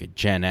feel like a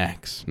Gen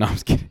X. No, I'm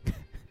just kidding.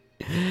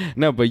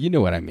 No, but you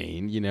know what I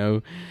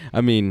mean.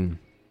 I mean,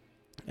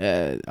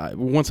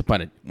 once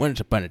upon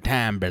a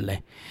time,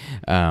 Billy.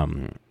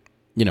 My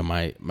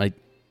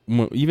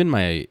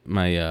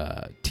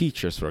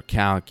teachers for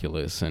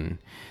calculus and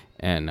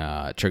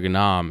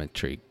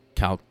trigonometry,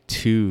 Calc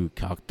 2,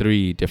 Calc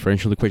 3,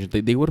 differential equations,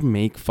 they would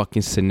make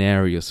fucking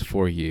scenarios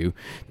for you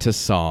to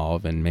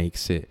solve, and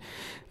makes it,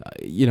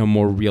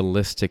 more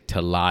realistic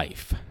to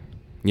life.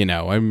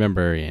 I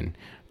remember in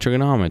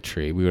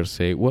trigonometry, we would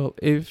say, well,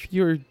 if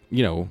you're,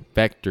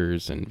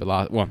 vectors and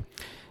velocity,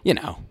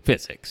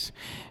 physics,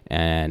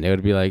 and it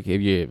would be like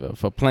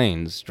if a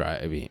plane's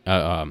driving,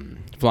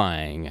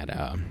 flying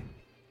at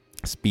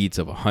speeds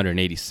of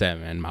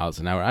 187 miles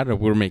an hour. I don't know,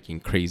 we're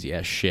making crazy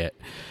ass shit,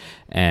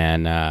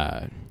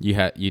 and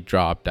you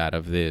dropped off out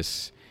of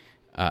this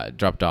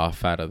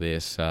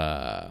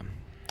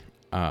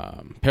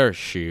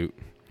parachute.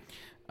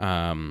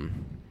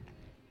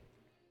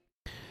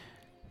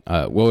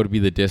 What would be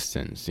the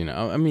distance?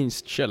 I mean,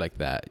 shit like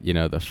that.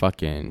 The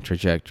fucking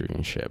trajectory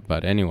and shit.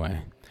 But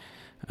anyway,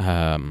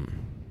 I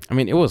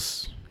mean, it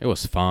was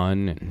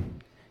fun,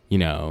 and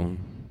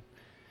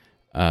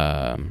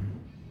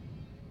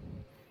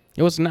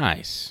it was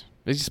nice.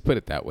 Let's just put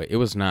it that way. It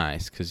was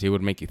nice because it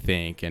would make you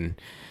think, and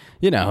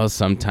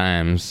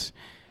sometimes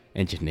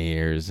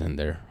engineers and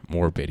their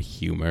morbid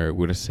humor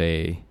would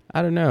say,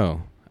 I don't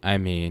know. I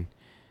mean,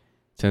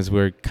 since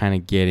we're kind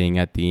of getting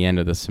at the end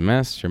of the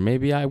semester,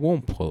 maybe I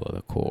won't pull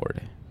the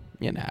cord.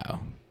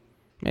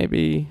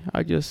 Maybe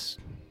I just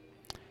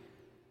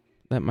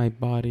let my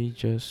body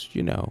just,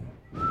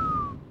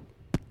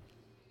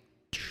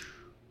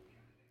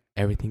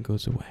 everything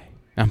goes away.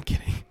 I'm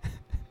kidding.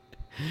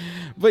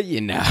 But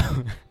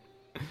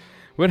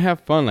would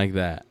have fun like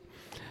that.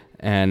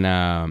 And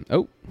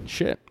oh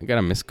shit, I got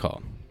a missed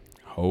call.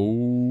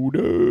 Hold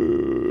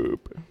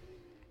up.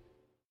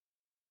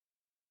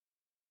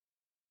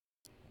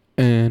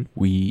 And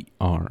we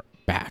are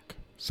back.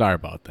 Sorry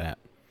about that.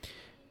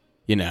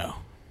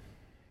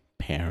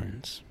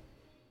 Parents.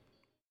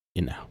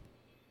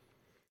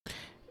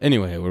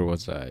 Anyway, where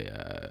was I?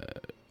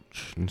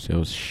 I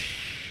was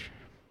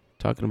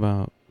talking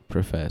about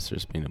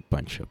professors being a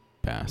bunch of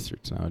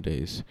bastards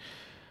nowadays.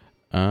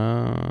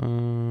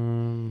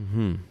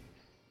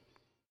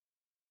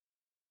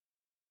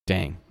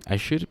 Dang, I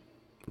should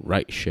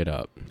write shit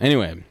up.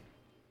 Anyway.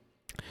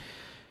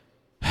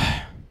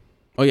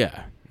 Oh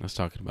yeah, I was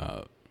talking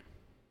about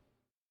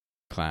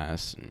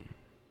class and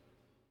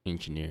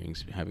engineering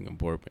having a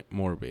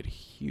morbid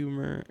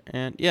humor,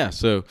 and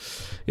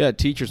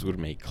teachers would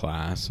make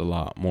class a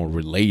lot more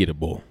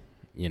relatable,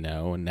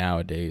 and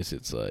nowadays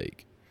it's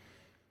like,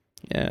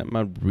 I'm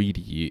gonna read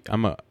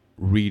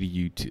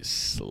you to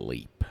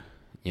sleep,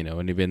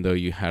 and even though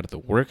you had the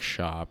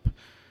workshop,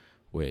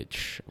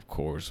 which of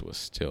course was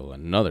still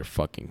another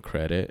fucking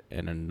credit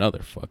and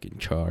another fucking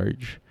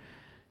charge,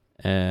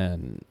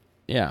 and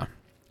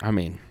I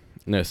mean,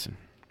 listen,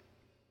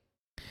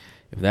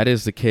 if that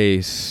is the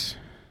case,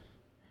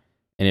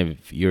 and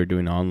if you're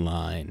doing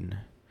online,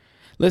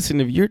 if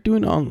you're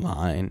doing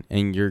online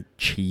and you're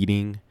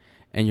cheating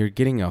and you're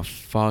getting a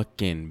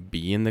fucking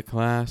B in the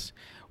class,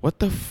 what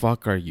the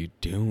fuck are you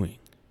doing?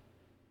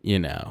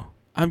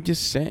 I'm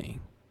just saying.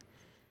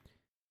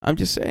 I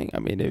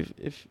mean,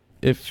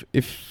 if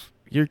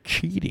you're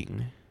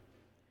cheating,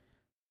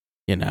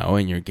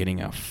 and you're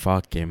getting a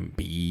fucking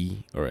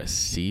B or a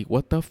C,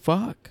 what the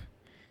fuck?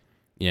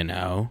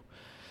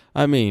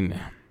 I mean,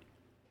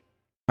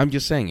 I'm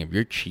just saying, if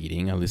you're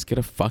cheating, at least get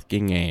a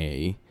fucking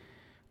A,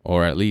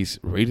 or at least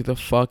read the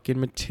fucking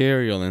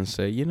material and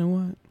say, you know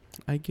what?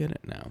 I get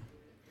it now.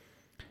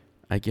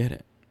 I get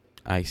it.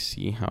 I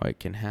see how it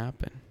can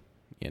happen,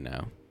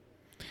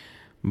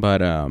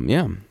 But,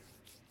 yeah.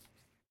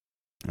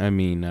 I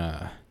mean,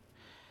 I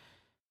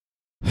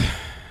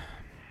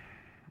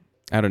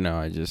don't know.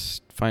 I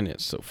just find it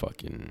so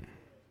fucking,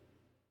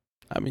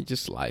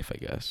 just life, I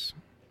guess.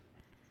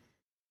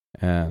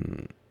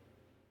 And,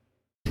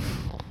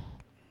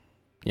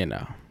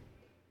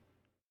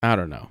 I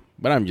don't know.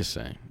 But I'm just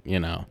saying,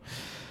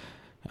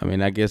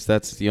 I guess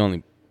that's the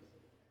only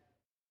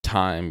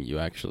time you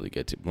actually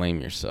get to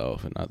blame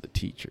yourself and not the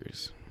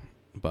teachers.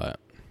 But,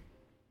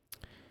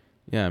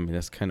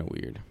 that's kind of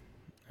weird.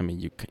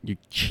 You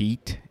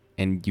cheat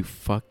and you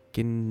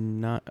fucking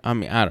not. I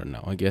don't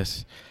know. I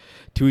guess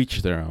to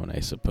each their own, I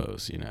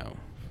suppose,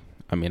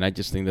 I mean, I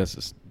just think that's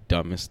the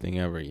dumbest thing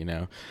ever, you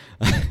know?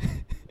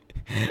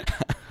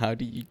 How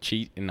do you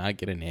cheat and not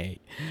get an A?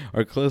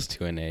 Or close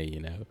to an A,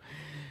 you know?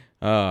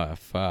 Oh,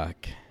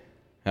 fuck.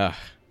 Ugh.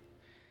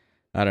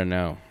 I don't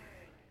know.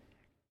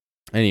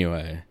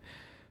 Anyway.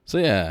 So,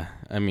 yeah.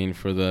 I mean,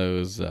 for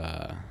those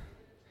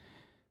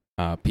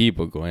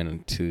people going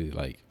into,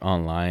 like,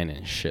 online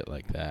and shit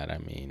like that, I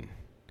mean,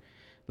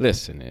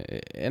 listen,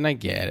 and I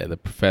get it. The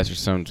professors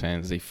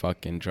sometimes, they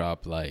fucking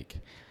drop, like,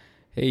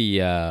 hey,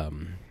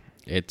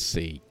 it's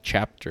a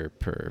chapter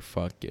per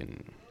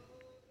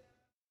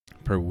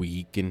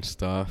week and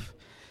stuff.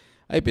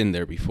 I've been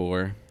there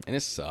before, and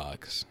it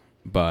sucks.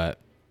 But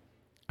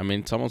I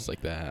mean, it's almost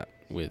like that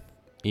with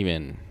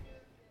even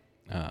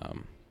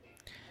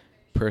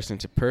person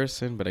to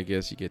person. But I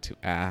guess you get to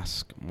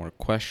ask more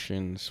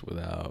questions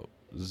without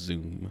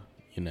Zoom.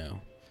 You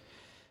know,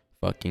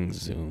 fucking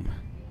Zoom.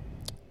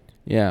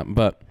 Yeah,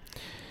 but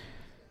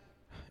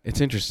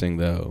it's interesting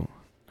though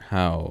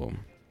how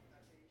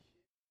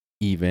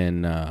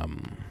even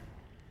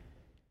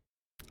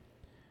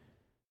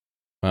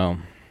well.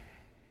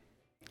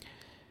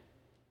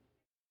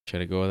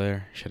 Should I go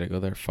there? Should I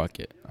go there? Fuck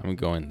it. I'm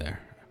going there.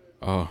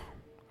 Oh,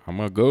 I'm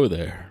gonna go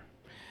there.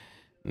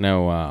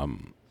 No,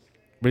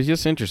 but it's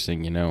just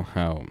interesting, you know,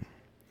 how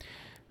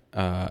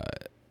uh,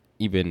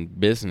 even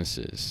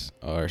businesses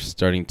are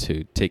starting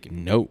to take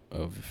note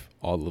of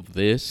all of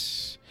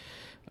this,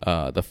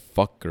 the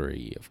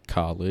fuckery of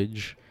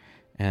college,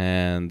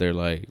 and they're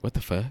like, what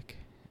the fuck?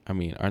 I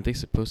mean, aren't they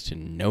supposed to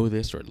know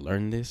this or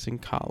learn this in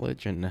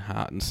college? And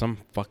how, and some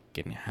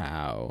fucking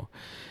how,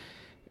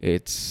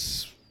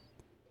 it's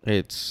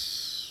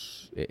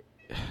it's it,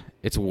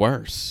 it's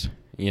worse,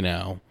 you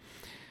know.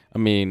 I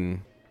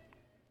mean,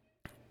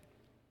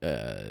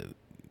 uh,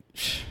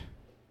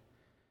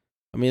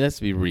 I mean, let's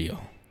be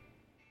real.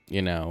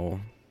 You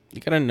know,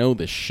 you gotta know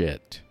this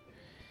shit.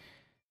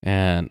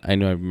 And I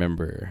know I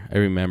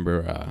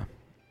remember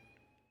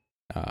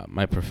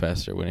my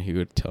professor when he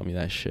would tell me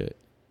that shit.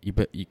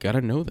 You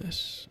gotta know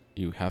this.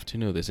 You have to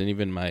know this. And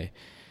even my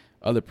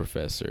other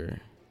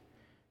professor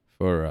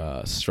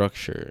for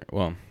structure.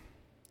 Well,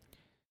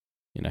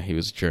 you know, he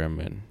was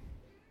German.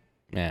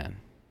 Man,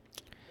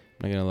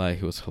 I'm not gonna lie,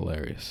 he was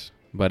hilarious.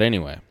 But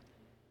anyway,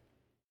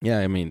 yeah,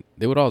 I mean,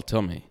 they would all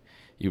tell me,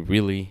 you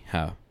really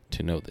have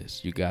to know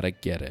this. You gotta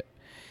get it.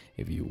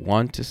 If you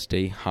want to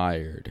stay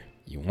hired,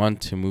 you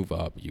want to move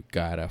up, you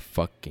gotta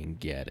fucking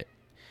get it.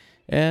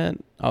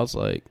 And I was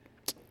like,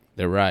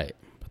 they're right.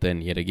 But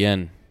then yet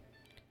again,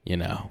 you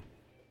know,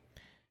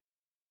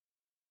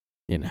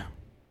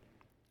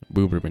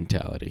 boober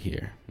mentality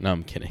here. No,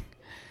 I'm kidding.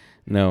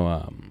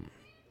 No,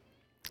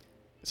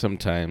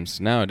 sometimes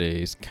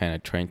nowadays kind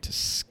of trying to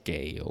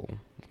scale,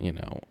 you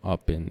know,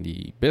 up in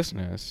the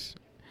business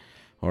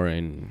or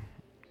in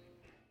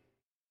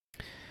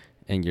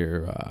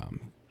your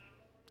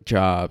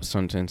job,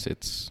 sometimes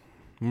it's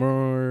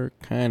more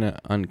kind of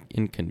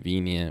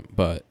inconvenient.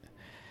 But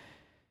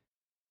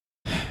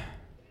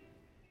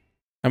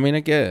I mean,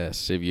 I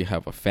guess if you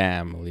have a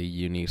family,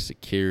 you need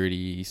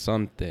security,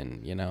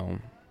 something, you know.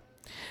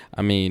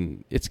 I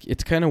mean,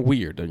 it's kind of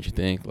weird, don't you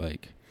think?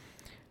 Like,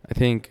 I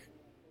think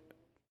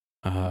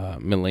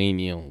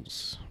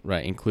millennials,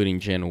 right, including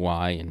Gen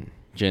Y and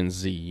Gen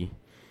Z,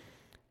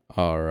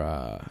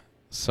 are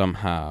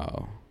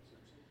somehow,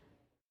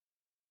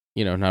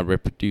 you know, not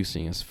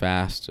reproducing as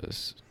fast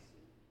as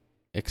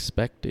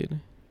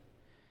expected.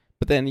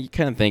 But then you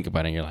kind of think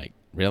about it and you're like,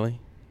 really?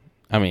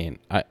 I mean,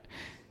 I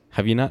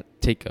have you not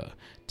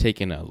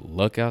taken a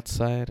look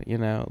outside? You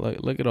know,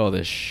 look at all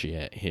this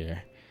shit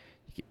here.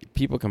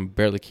 People can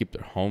barely keep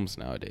their homes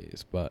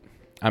nowadays. But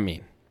I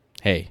mean,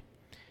 hey,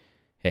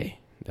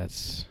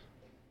 that's.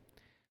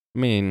 I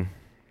mean,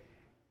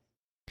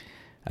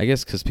 I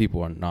guess because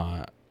people are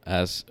not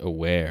as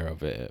aware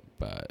of it.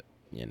 But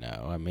you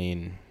know, I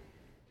mean,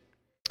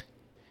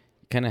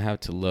 you kind of have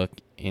to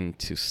look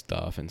into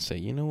stuff and say,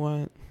 you know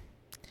what,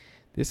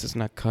 this is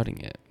not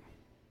cutting it.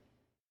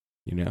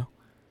 You know.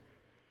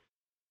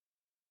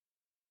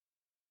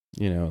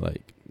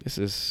 Like, this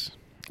is,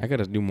 I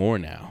gotta do more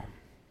now.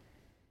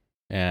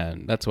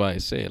 And that's why I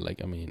say,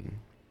 like, I mean,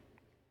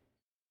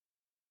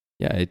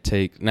 yeah,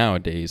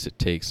 nowadays it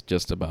takes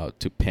just about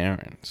two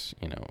parents,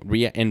 you know,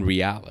 in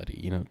reality,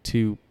 you know,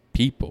 two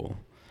people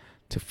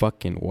to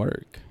fucking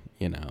work,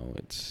 you know,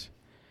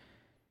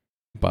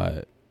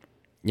 but,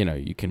 you know,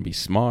 you can be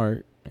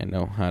smart and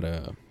know how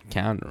to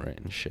counter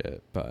it and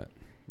shit, but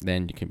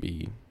then you can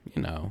be,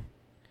 you know,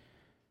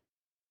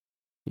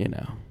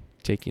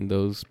 taking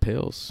those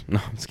pills.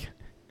 No, I'm just kidding.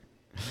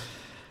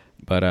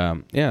 But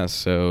yeah,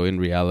 so in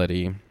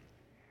reality,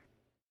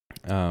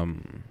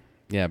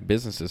 yeah,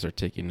 businesses are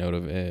taking note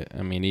of it.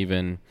 I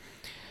mean,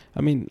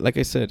 like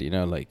I said, you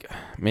know, like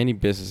many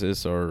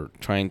businesses are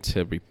trying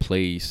to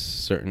replace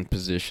certain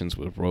positions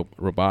with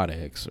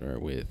robotics or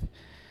with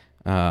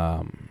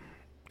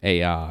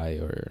AI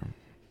or,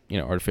 you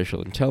know,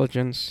 artificial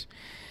intelligence.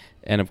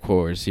 And of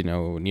course, you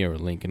know,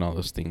 Neuralink and all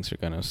those things are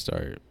going to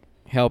start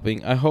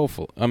helping. I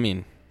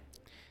mean,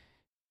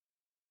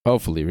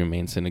 hopefully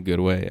remains in a good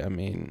way. I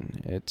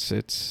mean, it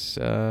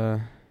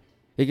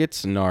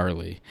gets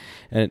gnarly.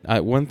 And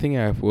one thing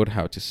I would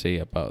have to say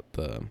about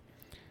the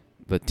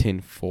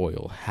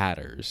tinfoil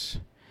hatters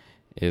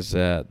is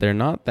that they're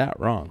not that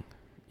wrong,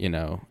 you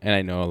know. And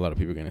I know a lot of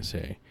people are gonna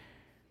say,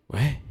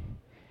 "What?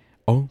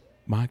 Oh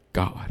my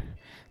God!"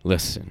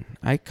 Listen,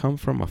 I come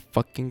from a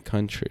fucking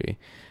country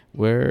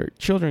where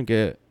children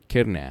get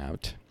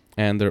kidnapped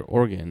and their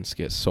organs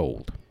get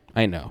sold.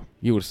 I know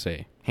you would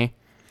say, "Hey,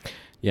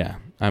 yeah."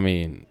 I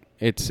mean,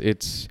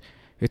 it's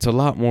a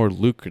lot more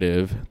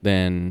lucrative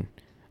than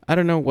I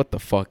don't know what the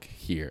fuck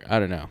here. I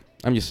don't know.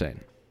 I'm just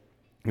saying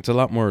it's a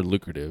lot more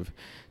lucrative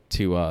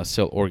to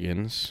sell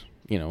organs,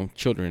 you know,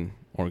 children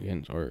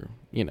organs, or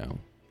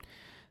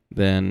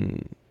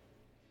than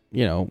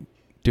you know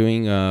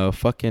doing a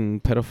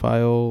fucking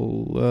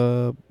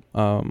pedophile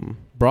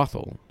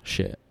brothel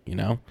shit. You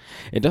know,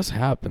 it does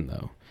happen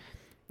though,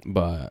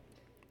 but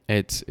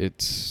it's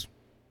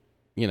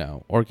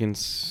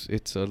organs.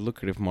 It's a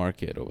lucrative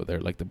market over there,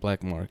 like the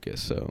black market.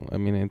 So I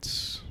mean,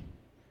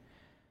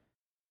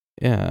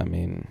 I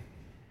mean,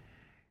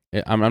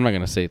 I'm not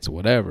gonna say it's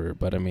whatever,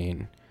 but I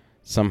mean,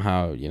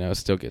 somehow it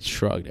still gets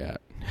shrugged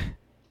at,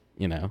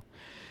 you know.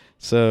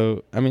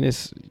 So I mean,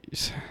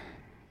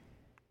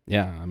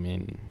 yeah, I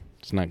mean,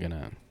 it's not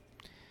gonna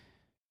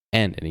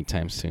end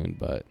anytime soon,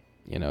 but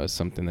it's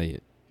something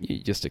that you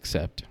just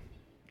accept,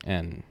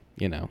 and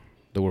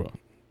the world,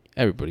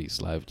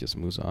 everybody's life just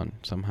moves on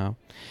somehow.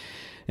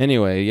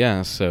 Anyway,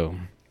 yeah, so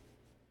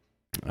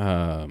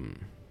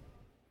um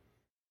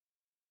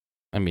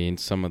I mean,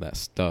 some of that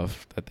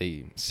stuff that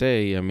they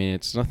say, I mean,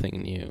 it's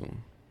nothing new.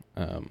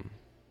 Um,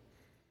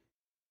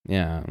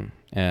 yeah,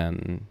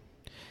 and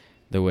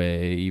the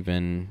way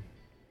even,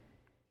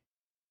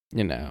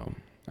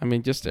 I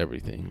mean, just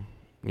everything,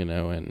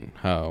 and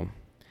how,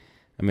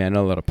 I mean, I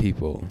know a lot of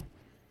people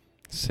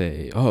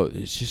say, "Oh,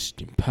 it's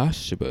just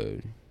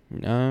impossible."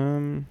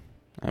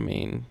 I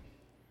mean,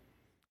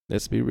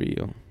 let's be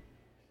real,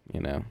 you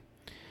know.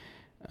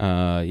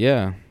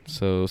 Yeah.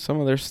 So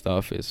some of their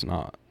stuff is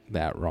not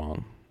that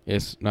wrong.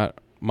 It's not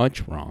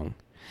much wrong,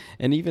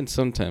 and even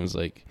sometimes,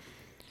 like,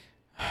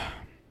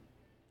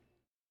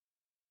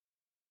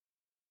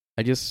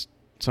 I just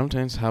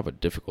sometimes have a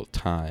difficult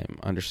time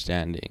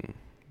understanding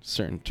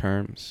certain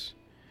terms.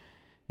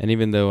 And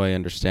even though I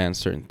understand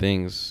certain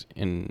things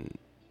in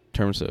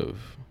terms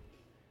of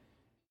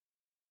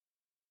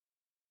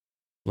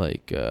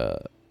like I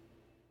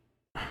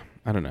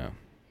don't know.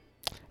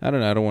 I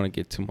don't know, I don't want to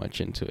get too much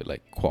into it,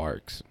 like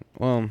quarks.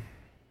 Well,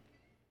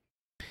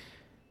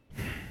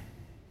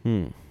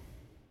 I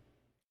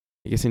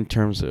guess in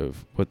terms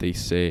of what they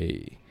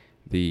say,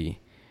 the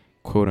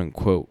quote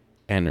unquote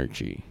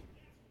energy.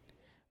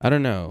 I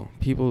don't know.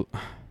 People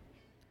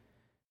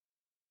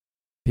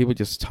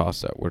just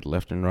toss that word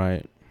left and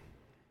right.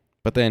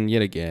 But then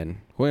yet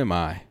again, who am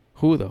I?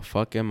 Who the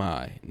fuck am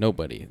I?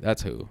 Nobody.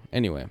 That's who.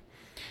 Anyway.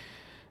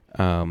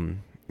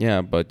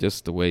 Yeah, but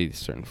just the way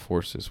certain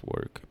forces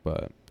work.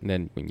 But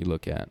then when you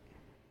look at,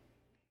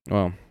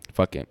 well,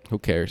 fuck it. Who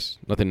cares?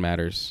 Nothing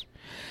matters.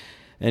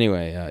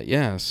 Anyway,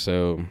 yeah,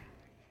 so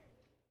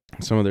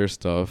some of their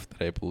stuff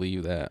that I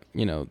believe that,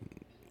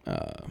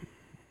 uh,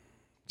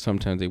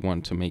 sometimes they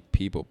want to make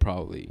people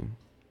probably,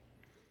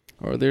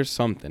 or there's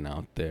something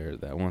out there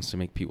that wants to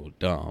make people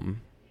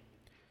dumb.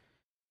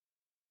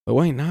 But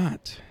why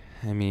not?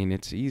 I mean,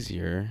 it's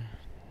easier.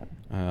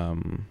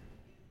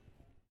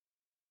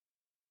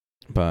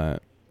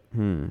 But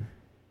I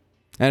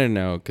don't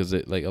know, because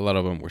like a lot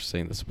of them were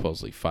saying that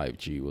supposedly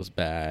 5G was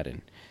bad,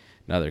 and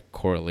now they're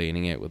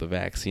correlating it with a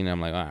vaccine.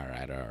 I'm like, all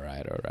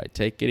right,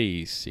 take it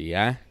easy,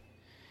 yeah.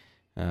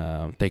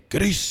 Take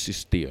it easy,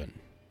 Steven.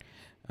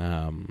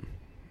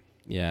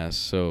 Yeah.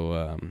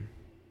 So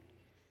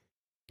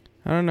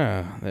I don't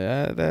know.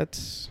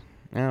 That's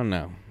I don't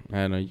know. I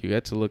don't know. You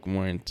got to look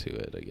more into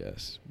it, I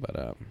guess.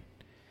 But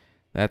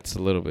that's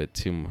a little bit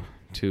too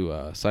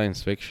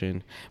science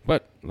fiction.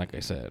 But like I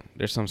said,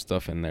 there's some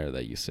stuff in there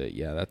that you say,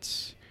 yeah,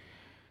 that's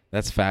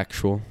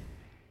factual.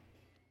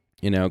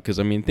 Because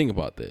I mean, think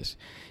about this.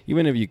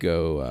 Even if you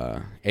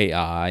go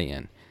AI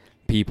and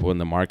people in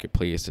the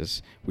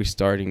marketplaces, we're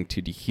starting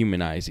to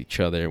dehumanize each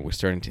other. We're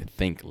starting to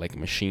think like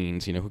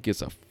machines. Who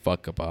gives a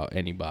fuck about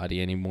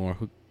anybody anymore?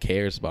 Who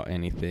cares about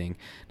anything?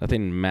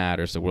 Nothing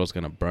matters. The world's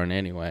gonna burn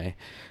anyway.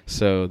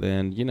 So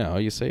then,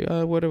 you say,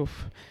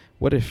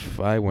 what if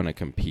I want to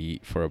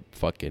compete for a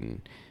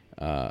fucking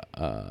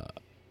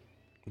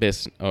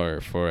business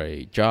or for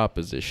a job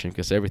position,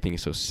 because everything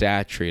is so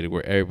saturated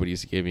where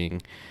everybody's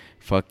giving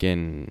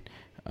fucking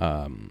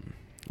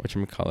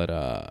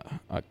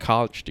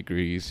college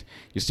degrees.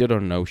 You still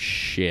don't know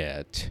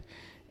shit,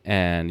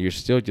 and you're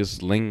still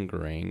just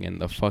lingering in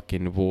the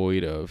fucking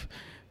void of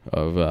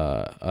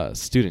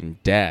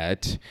student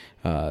debt.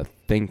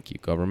 Thank you,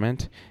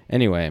 government.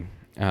 Anyway,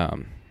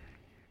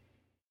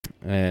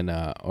 and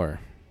or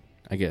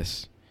I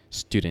guess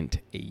student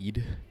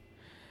aid.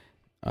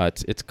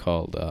 It's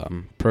called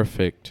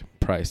perfect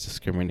price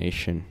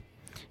discrimination.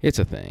 It's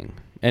a thing.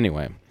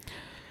 Anyway,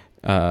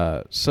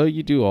 So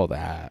you do all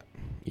that,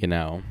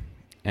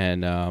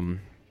 and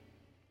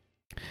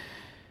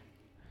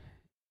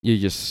you're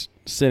just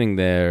sitting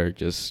there,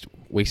 just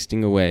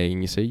wasting away,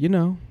 and you say,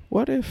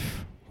 what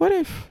if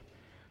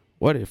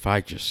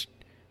I just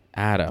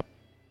add a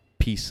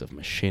piece of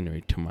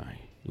machinery to my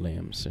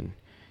limbs and,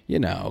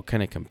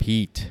 kind of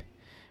compete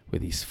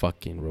with these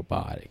fucking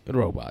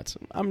robots.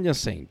 I'm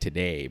just saying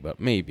today, but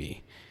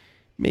maybe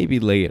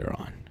later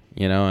on,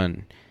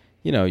 and,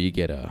 you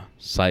get a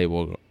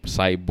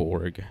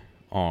cyborg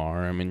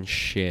arm and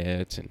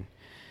shit. And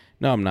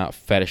no, I'm not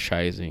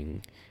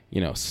fetishizing,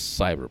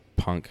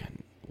 cyberpunk.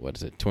 What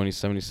is it,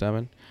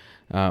 2077?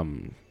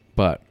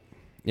 But,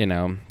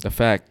 the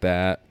fact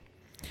that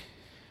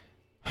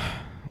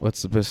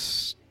what's the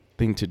best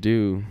thing to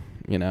do,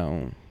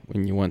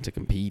 when you want to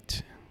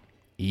compete,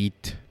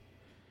 eat.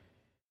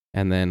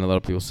 And then a lot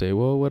of people say,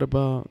 well, what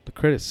about the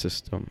credit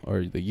system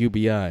or the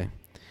UBI?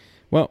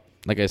 Well,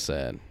 like I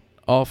said,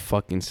 all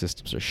fucking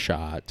systems are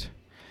shot.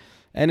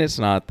 And it's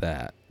not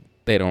that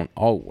they don't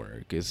all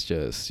work. It's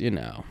just,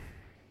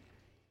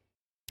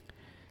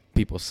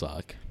 people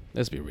suck.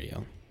 Let's be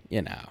real.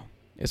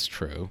 It's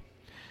true.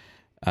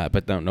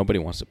 But no, nobody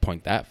wants to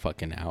point that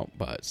fucking out.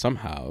 But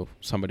somehow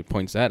somebody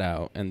points that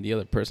out and the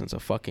other person's a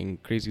fucking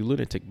crazy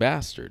lunatic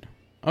bastard.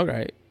 All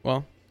right.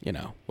 Well,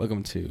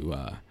 welcome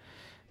to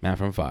Man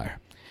from Fire.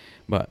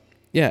 But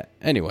yeah,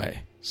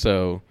 anyway,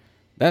 so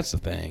that's the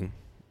thing,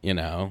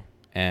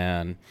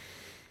 and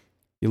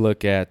you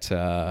look at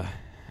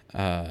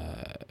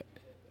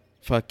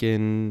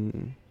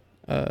fucking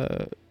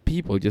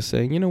people just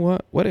saying,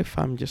 what if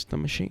I'm just a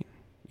machine?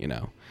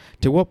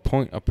 To what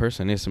point a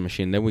person is a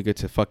machine? Then we get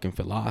to fucking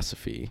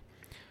philosophy,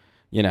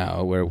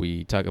 where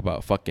we talk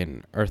about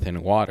fucking earth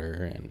and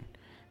water and,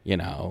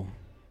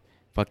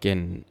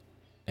 fucking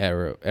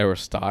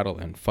Aristotle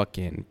and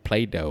fucking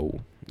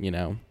Plato,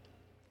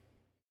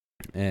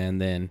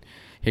 and then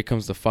here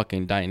comes the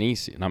fucking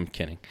Dionysian. I'm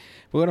kidding.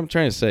 But what I'm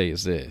trying to say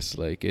is this,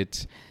 like,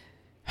 it's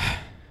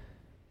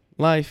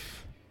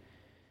life.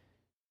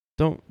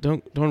 Don't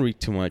read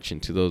too much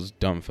into those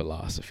dumb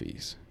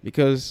philosophies,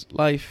 because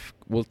life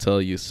will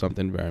tell you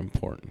something very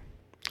important.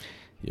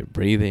 You're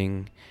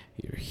breathing,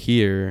 you're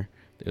here,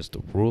 there's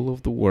the rule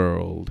of the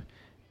world,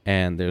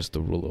 and there's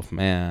the rule of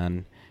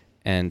man.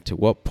 And to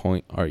what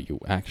point are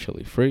you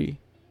actually free?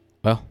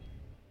 Well,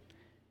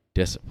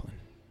 discipline,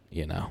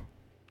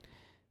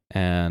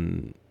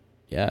 And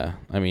yeah,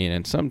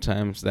 and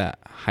sometimes that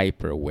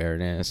hyper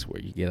awareness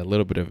where you get a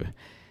little bit of,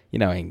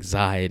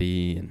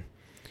 anxiety, and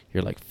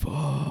you're like,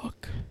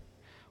 fuck,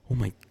 oh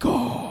my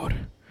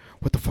God,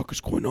 what the fuck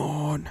is going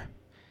on?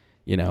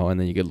 And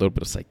then you get a little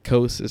bit of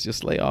psychosis.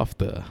 Just lay off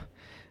the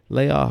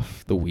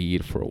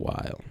weed for a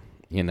while,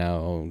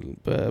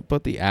 but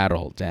put the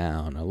Adderall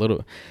down a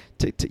little.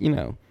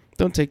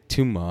 Don't take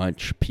too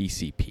much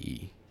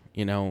PCP,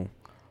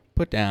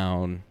 put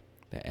down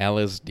the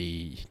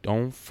LSD.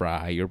 Don't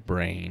fry your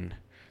brain.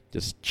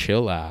 Just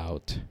chill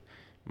out.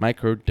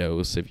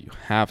 Microdose if you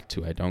have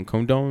to. I don't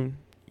condone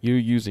you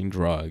using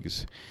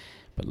drugs,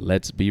 but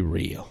let's be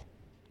real,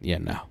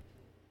 because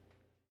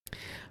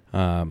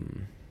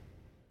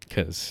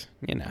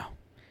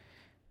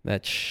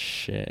that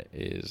shit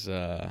is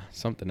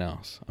something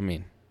else.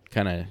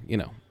 Kind of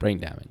brain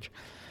damage.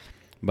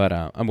 But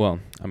I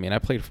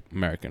played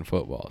American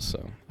football,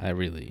 so I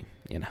really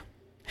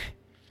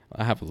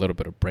I have a little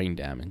bit of brain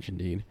damage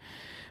indeed.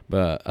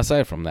 But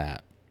aside from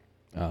that,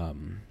 I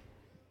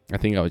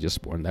think I was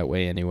just born that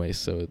way anyway,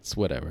 so it's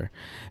whatever.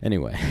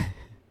 Anyway,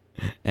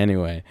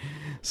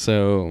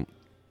 so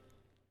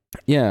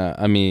yeah,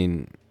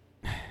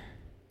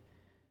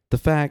 the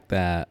fact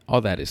that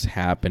all that is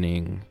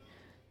happening,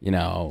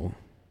 and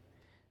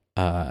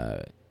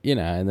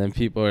then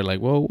people are like,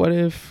 well, what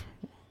if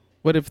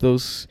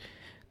those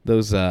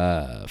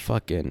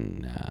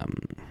fucking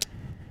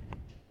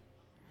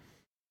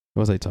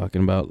what was I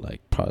talking about?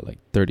 Probably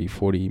 30,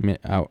 40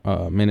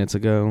 minutes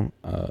ago.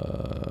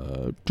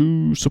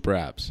 Do super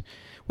apps.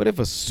 What if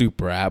a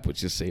super app was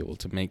just able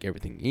to make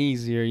everything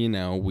easier?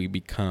 We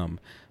become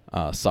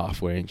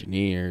software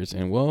engineers,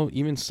 and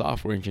even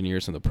software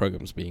engineers and the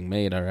programs being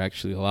made are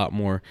actually a lot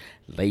more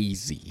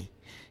lazy.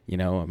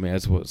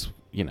 As was,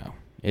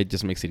 it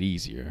just makes it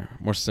easier,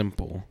 more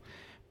simple.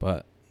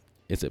 But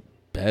is it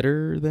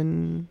better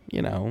than,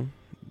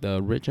 the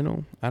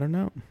original? I don't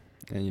know.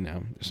 And,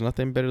 there's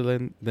nothing better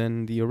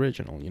than the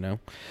original,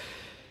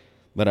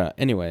 But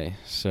anyway,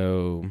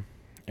 so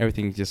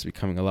everything's just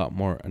becoming a lot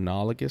more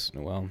analogous.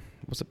 Well,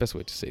 what's the best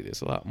way to say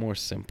this? A lot more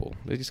simple.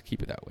 Let's just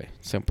keep it that way.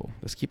 Simple.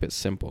 Let's keep it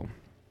simple.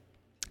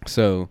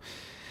 So,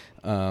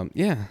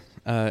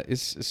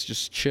 it's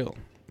just chill,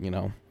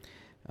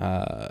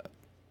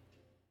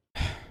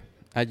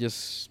 I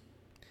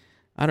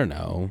don't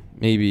know.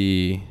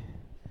 Maybe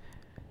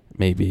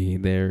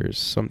there's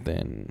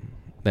something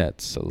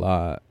that's a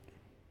lot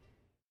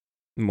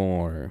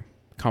more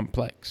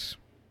complex,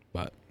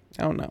 but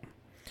I don't know.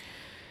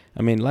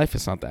 Life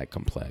is not that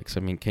complex.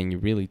 Can you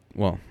really?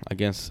 Well, I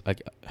guess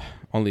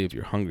only if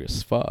you're hungry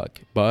as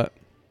fuck. But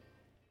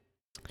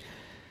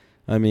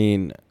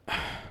I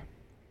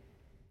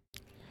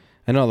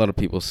know a lot of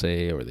people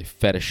say, or they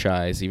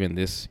fetishize, even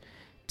this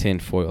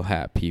tinfoil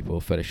hat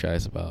people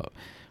fetishize about,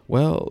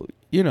 well,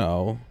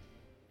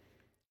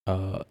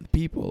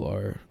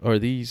 people or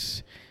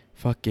these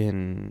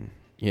fucking,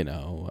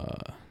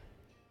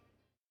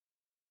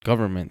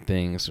 government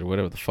things or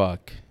whatever the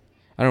fuck.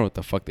 I don't know what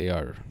the fuck they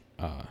are.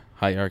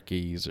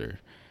 Hierarchies or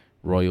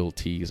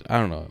royalties. I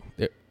don't know.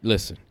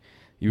 Listen,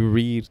 you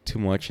read too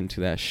much into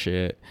that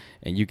shit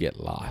and you get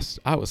lost.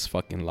 I was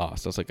fucking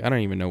lost. I was like, I don't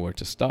even know where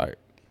to start.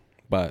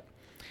 But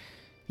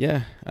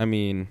yeah, I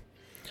mean,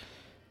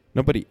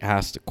 nobody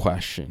asked the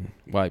question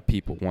why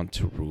people want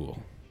to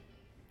rule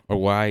or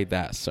why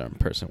that certain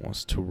person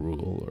wants to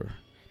rule, or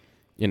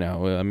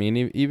I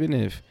mean, even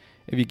if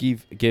you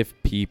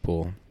give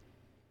people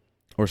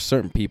or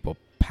certain people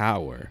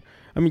power,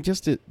 I mean,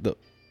 just the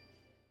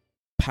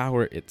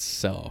power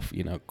itself,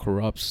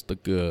 corrupts the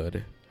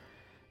good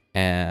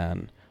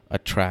and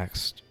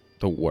attracts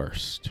the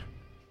worst,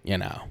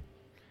 and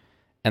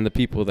the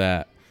people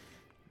that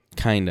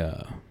kind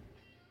of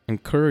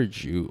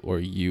encourage you or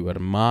you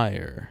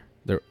admire,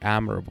 they're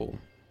admirable,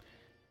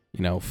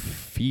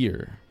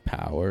 fear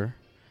power,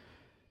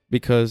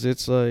 because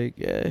it's like,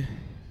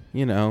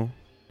 you don't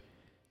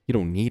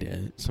need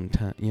it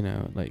sometimes,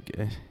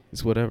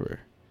 it's whatever,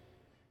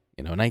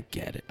 and I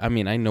get it. I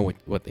mean, I know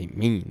what they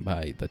mean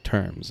by the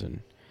terms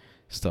and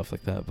stuff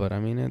like that, but I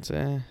mean, it's,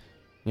 I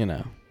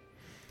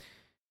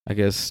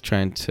guess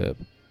trying to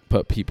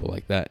put people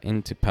like that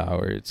into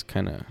power, it's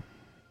kind of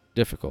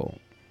difficult.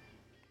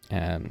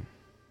 And,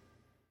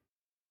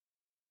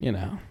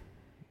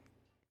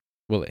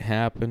 will it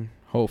happen?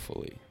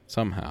 Hopefully,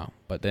 somehow.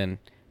 But then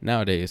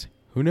nowadays,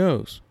 who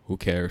knows? Who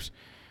cares?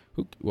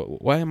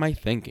 Why am I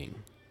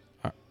thinking?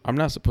 I'm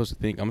not supposed to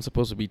think. I'm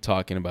supposed to be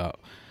talking about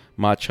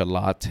matcha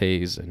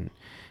lattes and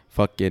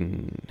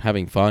fucking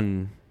having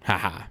fun.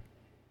 Haha.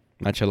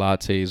 Matcha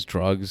lattes,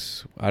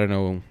 drugs. I don't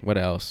know what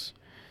else.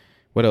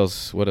 What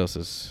else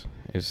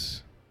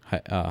is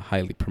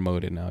highly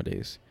promoted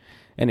nowadays?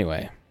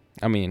 Anyway,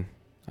 I mean,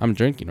 I'm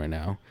drinking right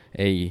now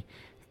a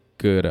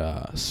good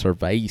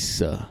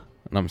cerveza.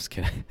 No, I'm just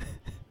kidding.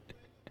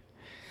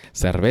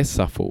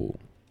 Cerveza fool.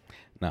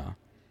 No.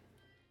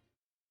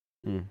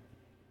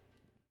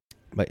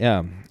 But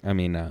yeah, I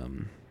mean,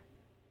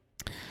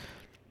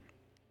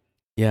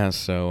 yeah.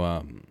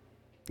 So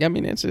yeah, I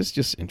mean, it's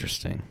just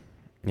interesting,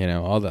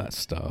 all that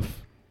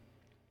stuff.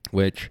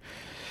 Which,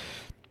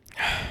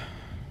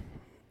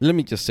 let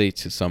me just say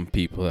to some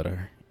people that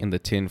are in the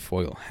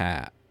tinfoil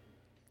hat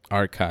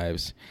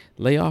archives,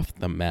 lay off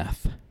the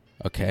meth,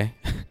 okay?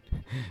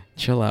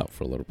 Chill out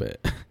for a little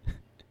bit.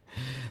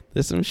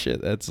 There's some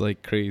shit that's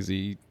like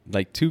crazy,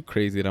 like too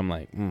crazy that I'm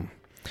like,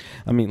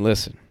 I mean,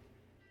 listen,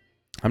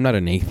 I'm not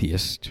an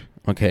atheist,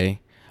 okay?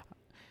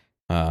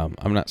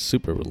 I'm not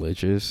super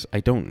religious. I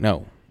don't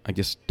know. I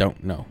just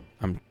don't know.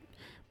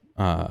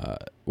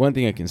 One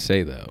thing I can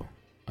say though,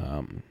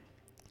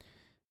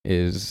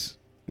 is,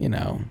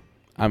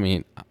 I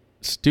mean,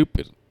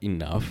 stupid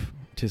enough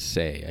to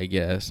say, I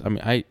guess. I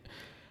mean, I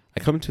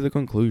come to the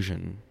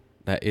conclusion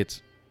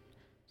that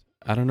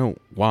I don't know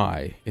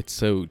why it's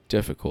so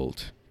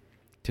difficult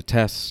to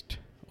test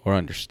or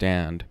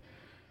understand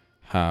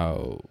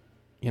how,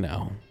 I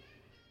know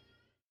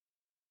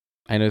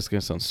it's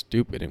going to sound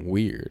stupid and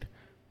weird,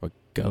 but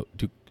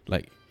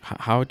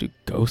how do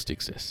ghosts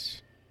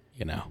exist?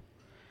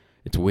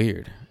 It's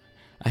weird.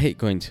 I hate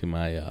going to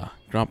my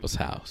grandpa's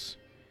house.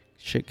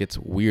 Shit gets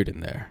weird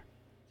in there.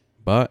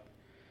 But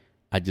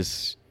I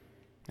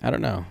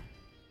don't know.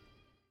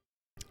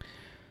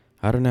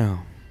 I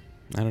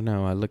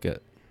look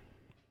at,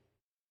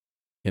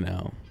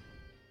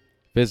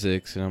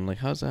 physics and I'm like,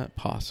 how's that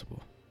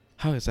possible?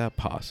 How is that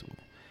possible?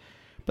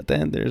 But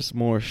then there's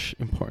more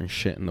important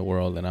shit in the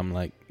world, and I'm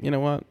like, you know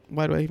what?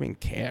 Why do I even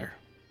care?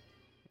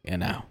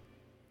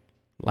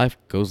 Life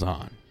goes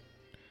on.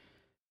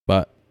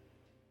 But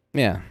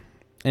yeah.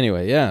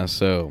 Anyway, yeah.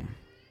 So,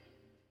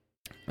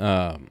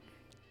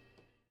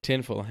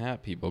 tinfoil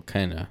hat people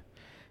kind of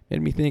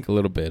made me think a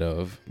little bit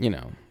of,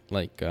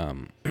 like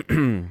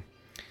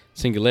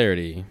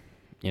singularity,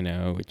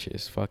 which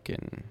is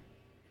fucking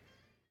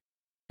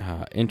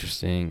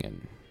interesting,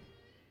 and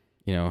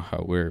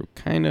how we're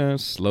kind of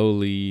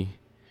slowly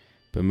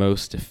but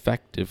most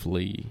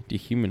effectively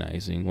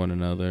dehumanizing one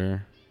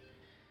another.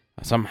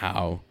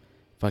 Somehow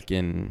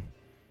fucking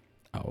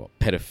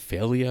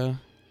pedophilia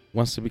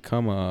wants to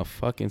become a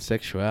fucking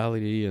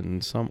sexuality,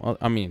 and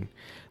I mean,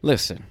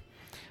 listen,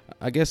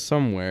 I guess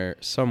somewhere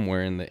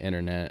in the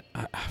internet,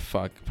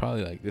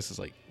 probably like this is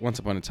like once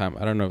upon a time.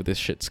 I don't know if this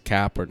shit's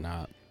cap or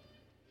not,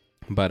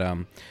 but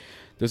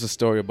there's a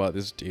story about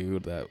this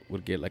dude that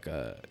would get like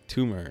a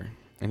tumor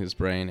in his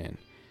brain and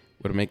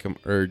would make him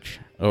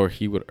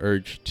he would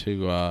urge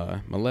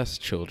to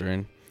molest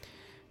children,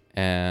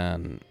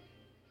 and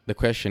the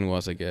question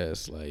was, I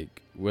guess,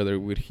 like whether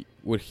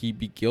would he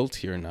be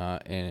guilty or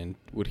not, and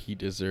would he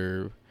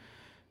deserve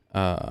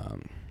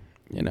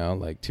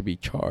like to be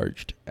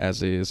charged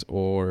as is,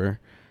 or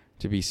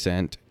to be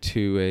sent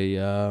to a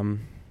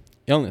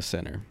illness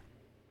center.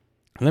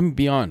 Let me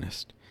be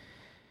honest.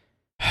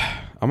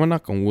 I'm gonna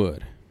knock on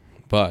wood,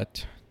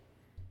 but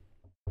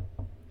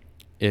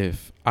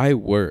if I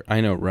were,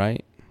 I know,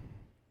 right?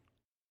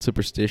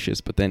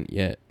 Superstitious, but then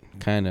yet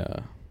kind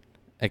of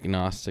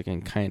agnostic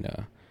and kind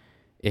of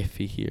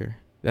iffy here.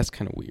 That's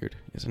kind of weird,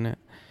 isn't it?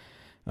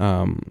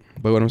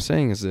 But what I'm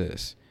saying is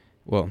this.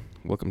 Well,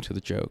 welcome to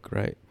the joke,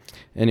 right?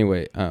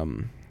 Anyway,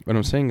 what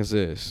I'm saying is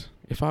this.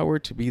 If I were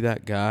to be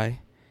that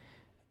guy,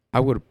 I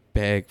would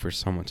beg for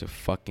someone to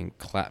fucking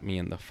clap me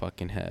in the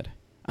fucking head.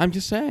 I'm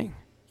just saying,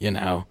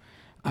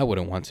 I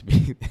wouldn't want to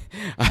be.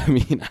 I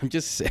mean, I'm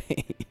just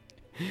saying,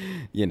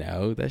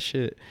 that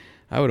shit.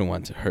 I wouldn't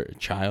want to hurt a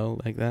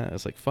child like that.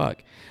 It's like,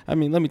 fuck. I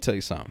mean, let me tell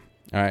you something.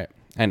 All right.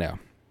 I know.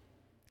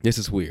 This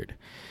is weird.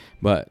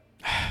 But,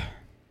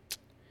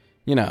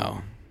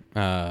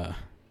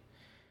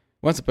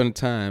 once upon a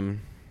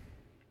time,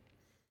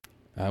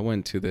 I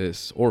went to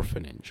this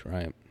orphanage,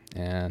 right?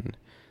 And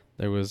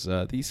there was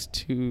these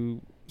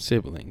two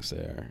siblings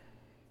there.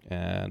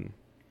 And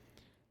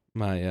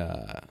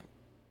my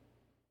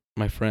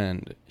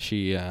friend,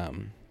 she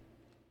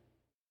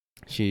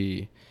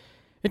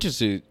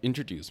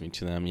introduced me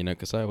to them,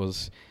 because I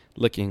was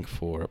looking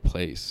for a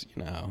place,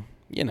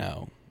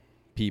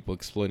 people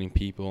exploiting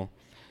people,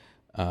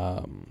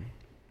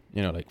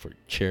 like for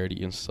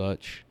charity and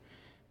such,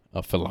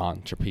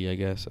 philanthropy, I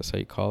guess that's how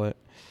you call it,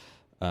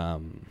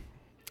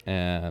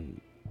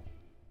 and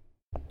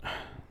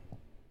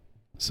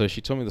so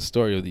she told me the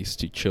story of these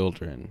two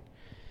children,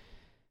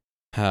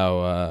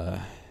 how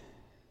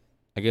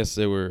I guess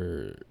they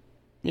were,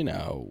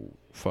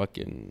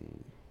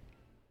 fucking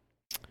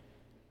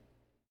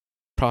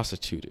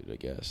prostituted, I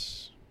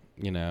guess,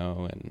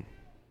 and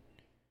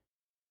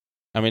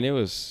I mean,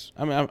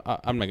 I'm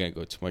not going to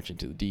go too much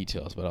into the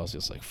details, but I was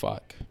just like,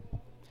 fuck.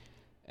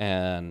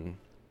 And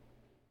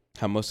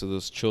how most of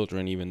those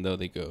children, even though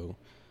they go,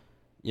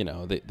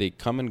 they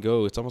come and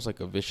go, it's almost like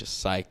a vicious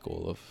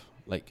cycle of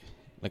like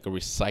a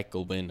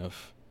recycle bin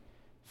of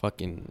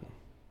fucking,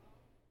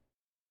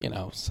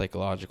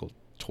 psychological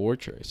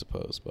torture, I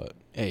suppose. But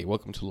hey,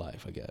 welcome to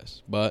life, I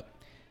guess. But,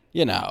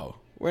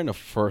 we're in a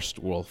first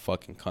world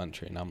fucking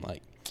country, and I'm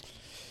like,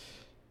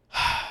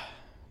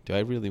 do I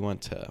really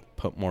want to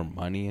put more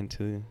money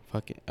into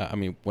fucking?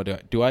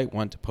 What do I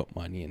want to put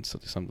money into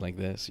something like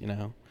this?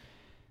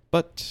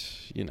 But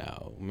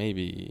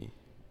maybe,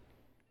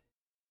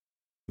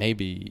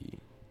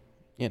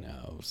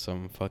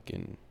 some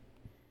fucking,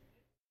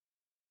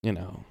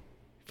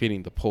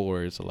 feeding the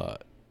poor is a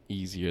lot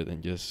easier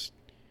than just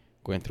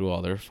going through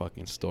all their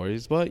fucking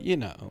stories. But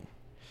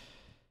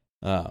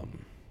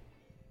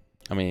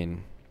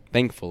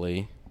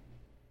thankfully,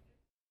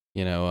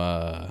 you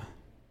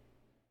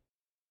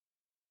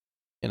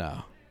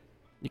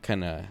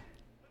kind of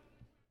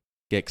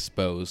get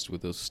exposed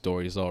with those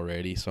stories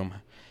already. So,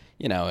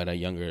 at a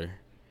younger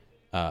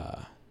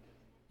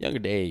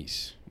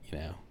days,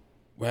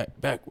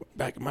 back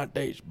in my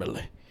days,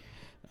 Billy.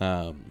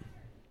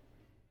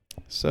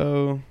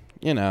 So,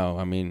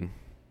 it's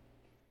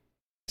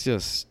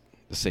just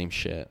the same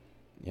shit,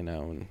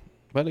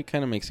 but it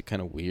kind of makes it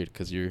kind of weird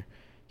because you're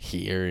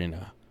here in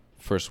a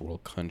first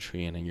world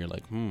country, and then you're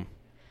like,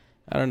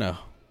 I don't know,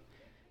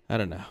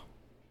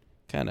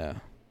 kind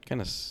of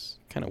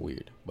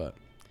weird. But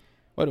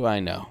what do I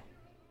know?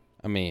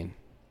 I mean,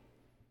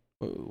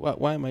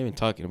 why am I even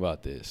talking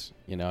about this?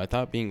 I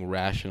thought being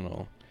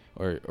rational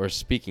or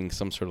speaking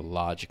some sort of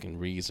logic and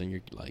reason,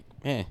 you're like,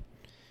 hey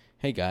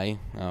guy,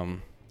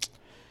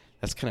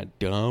 that's kind of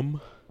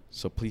dumb,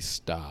 so please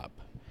stop.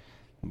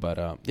 But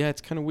yeah,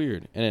 it's kind of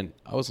weird. And then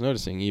I was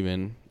noticing,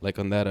 even like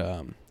on that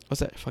what's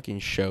that fucking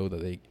show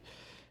that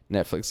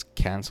Netflix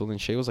canceled and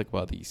shit? It was like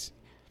about these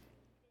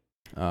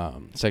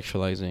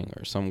sexualizing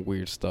or some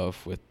weird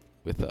stuff with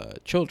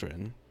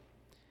children.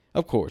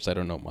 Of course, I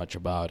don't know much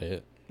about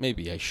it.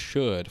 Maybe I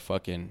should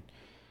fucking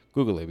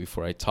Google it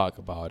before I talk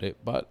about it.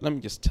 But let me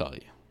just tell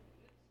you.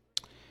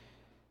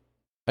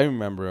 I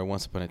remember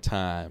once upon a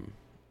time,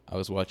 I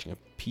was watching a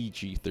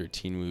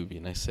PG-13 movie,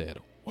 and I said,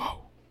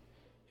 whoa,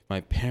 if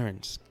my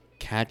parents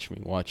catch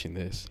me watching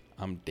this,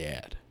 I'm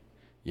dead,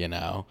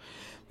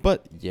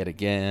 But yet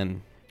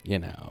again,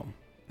 I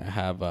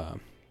have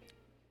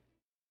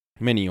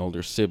many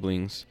older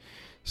siblings,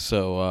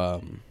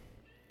 so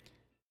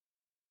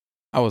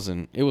it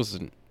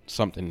wasn't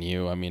something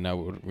new. I mean, I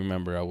would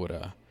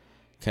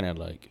kind of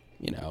like,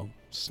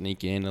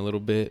 sneak in a little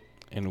bit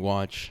and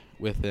watch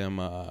with them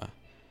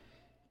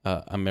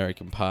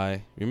American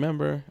Pie.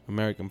 Remember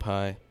American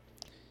Pie?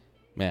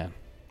 Man,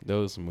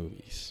 those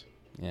movies.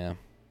 Yeah.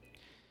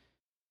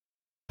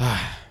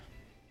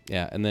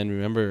 Yeah, and then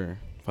remember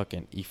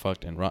fucking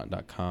eFucked and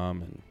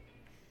Rotten.com, and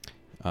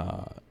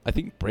I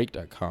think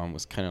Break.com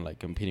was kind of like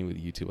competing with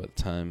YouTube at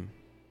the time.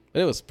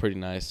 But it was pretty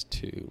nice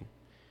too.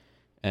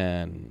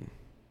 And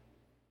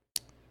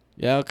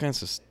yeah, all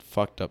kinds of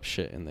fucked up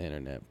shit in the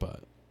internet,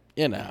 but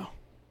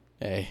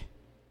hey,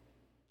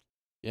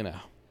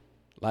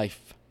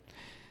 life.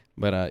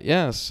 But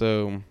yeah,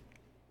 so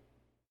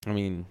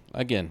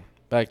again,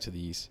 back to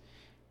these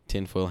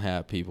tinfoil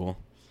hat people.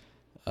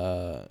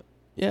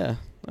 yeah,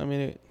 I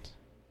mean,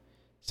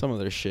 some of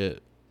their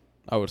shit,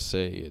 I would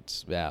say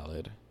it's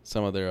valid.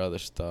 Some of their other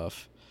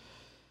stuff,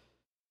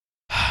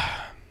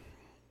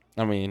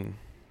 I mean,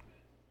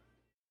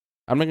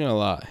 I'm not gonna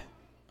lie.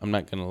 I'm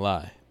not gonna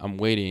lie. I'm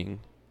waiting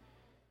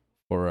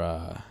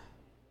for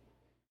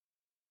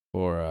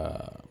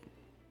for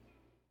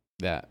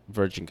that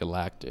Virgin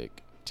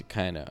Galactic to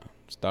kind of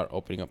start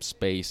opening up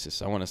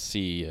spaces. I want to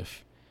see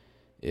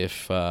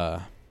if uh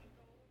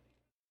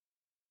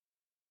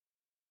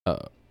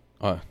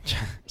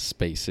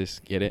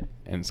spaces, get it?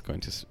 And it's going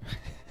to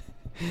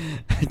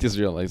I just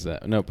realized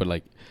that. No, but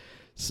like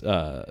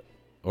uh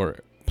or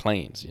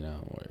planes,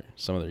 or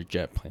some of their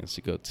jet planes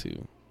to go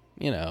to,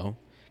 you know,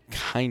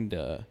 kind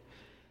of,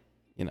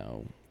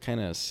 kind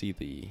of see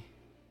the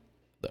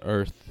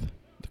earth,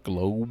 the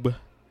globe.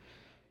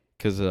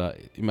 Cause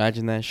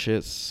imagine that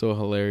shit, so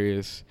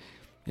hilarious.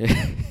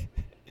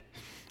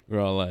 We're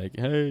all like,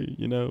 hey,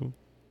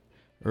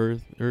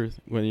 Earth.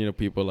 When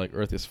people like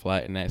Earth is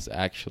flat, and that's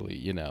actually,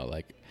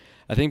 like,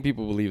 I think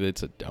people believe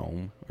it's a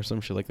dome or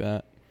some shit like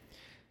that.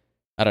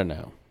 I don't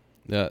know.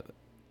 Yeah,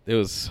 it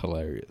was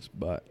hilarious,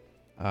 but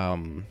I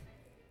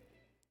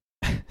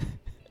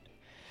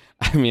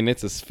mean,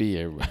 it's a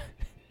sphere, but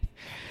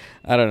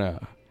I don't know.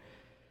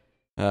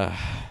 Uh,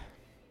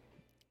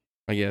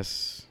 I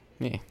guess,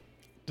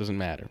 doesn't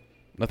matter.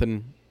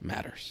 Nothing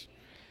matters,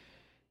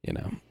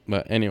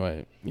 But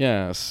anyway,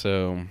 yeah.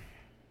 So,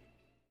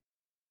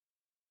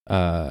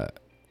 uh,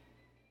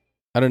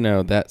 I don't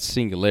know. That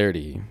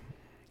singularity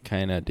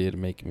kind of did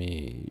did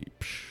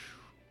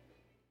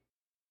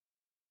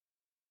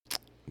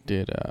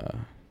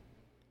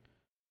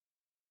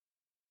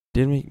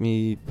make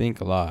me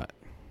think a lot.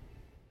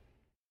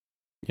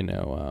 You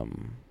know,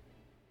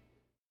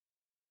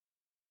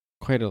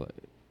 quite a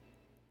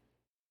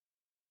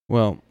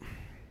well.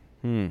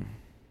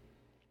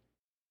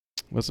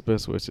 What's the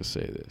best way to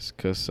say this?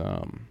 Because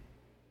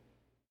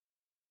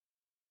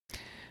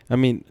I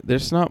mean,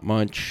 there's not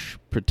much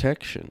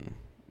protection,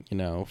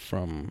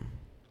 from.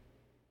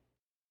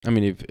 I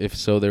mean, if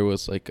so, there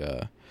was like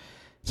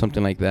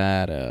something like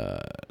that,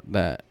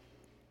 that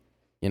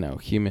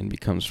human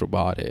becomes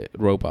robot,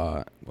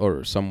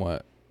 or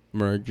somewhat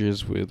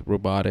merges with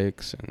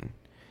robotics, and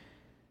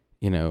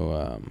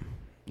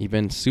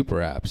even super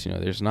apps.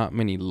 There's not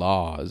many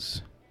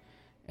laws,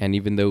 and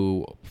even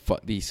though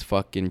these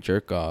fucking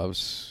jerk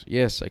offs,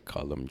 yes, I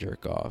call them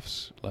jerk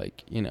offs,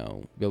 like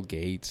Bill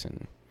Gates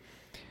and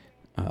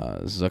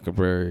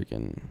Zuckerberg,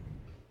 and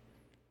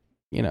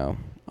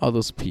all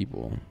those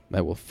people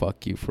that will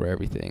fuck you for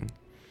everything.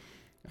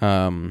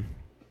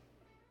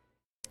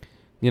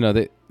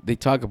 They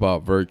talk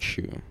about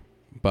virtue,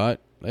 but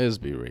let's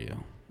be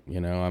real.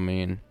 I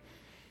mean,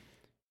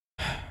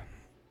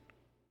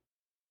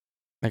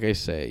 like I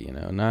say,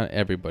 not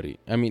everybody.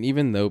 I mean,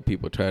 even though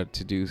people try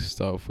to do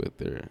stuff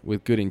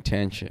with good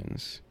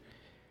intentions,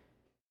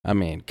 I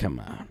mean, come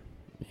on.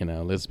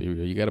 Let's be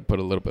real. You got to put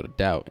a little bit of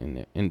doubt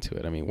into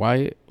it. I mean,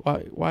 why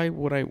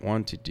would I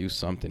want to do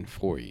something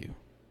for you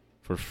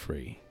for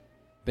free?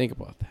 Think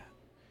about that.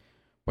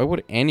 Why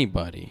would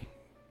anybody?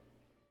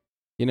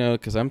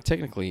 Because I'm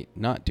technically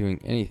not doing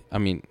any. I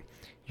mean,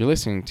 you're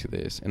listening to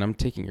this, and I'm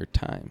taking your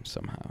time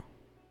somehow.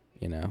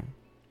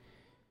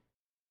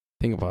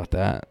 Think about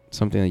that.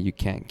 Something that you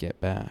can't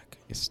get back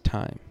is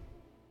time.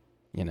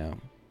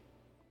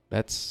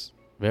 That's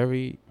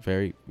very,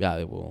 very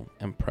valuable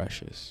and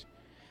precious.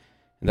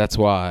 And that's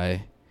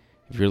why,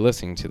 if you're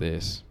listening to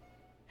this,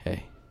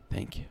 hey,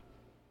 thank you.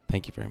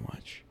 Thank you very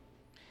much.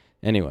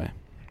 Anyway,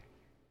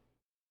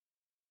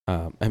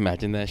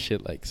 imagine that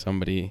shit, like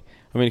somebody.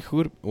 I mean,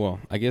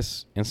 I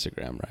guess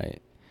Instagram,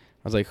 right?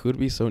 I was like, who'd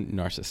be so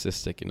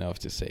narcissistic enough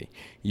to say,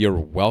 you're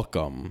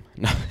welcome?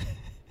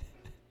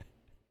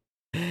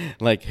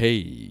 Like, hey,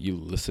 you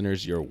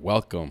listeners, you're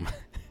welcome.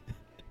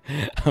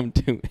 I'm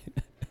doing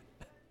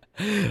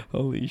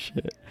holy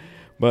shit.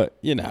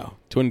 But,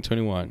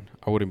 2021,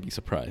 I wouldn't be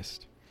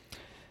surprised.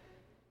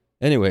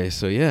 Anyway,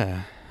 so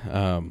yeah.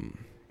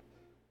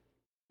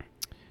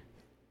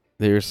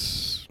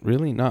 There's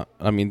really not.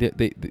 I mean,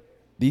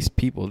 these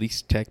people,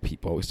 these tech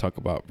people always talk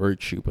about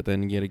virtue, but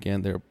then yet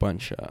again, they're a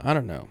bunch of, I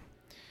don't know.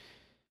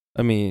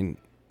 I mean,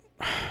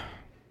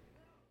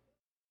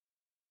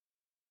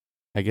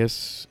 I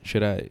guess,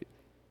 should I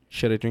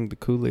drink the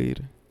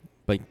Kool-Aid?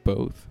 Like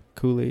both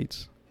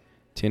Kool-Aids?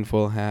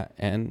 Tinfoil hat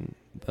and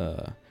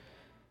the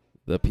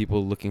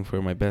people looking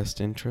for my best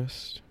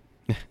interest?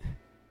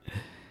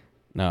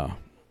 No,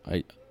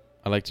 I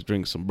like to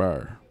drink some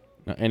beer.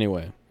 No,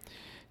 anyway,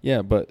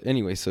 yeah, but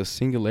anyway, so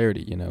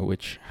singularity,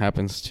 which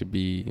happens to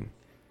be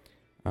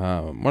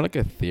more like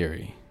a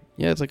theory.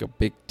 Yeah, it's like a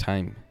big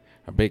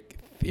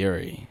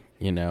theory,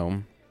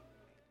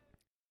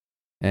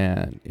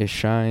 and it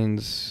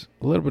shines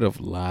a little bit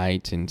of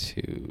light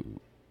into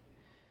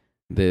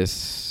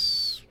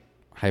this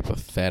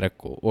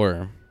hypothetical,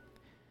 or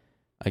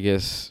I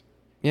guess,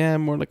 yeah,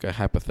 more like a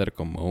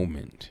hypothetical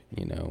moment,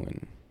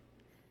 in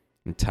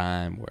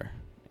time where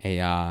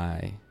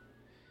AI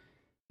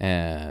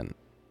and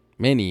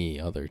many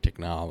other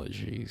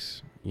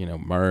technologies,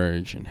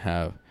 merge and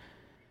have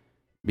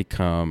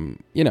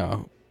become,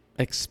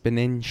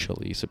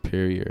 exponentially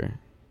superior.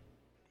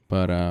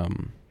 But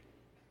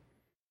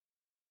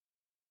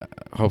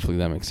hopefully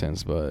that makes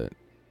sense. But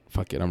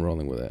fuck it, I'm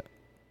rolling with it.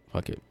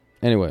 Fuck it.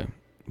 Anyway,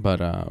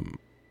 but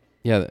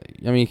yeah,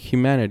 I mean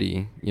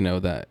humanity.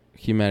 That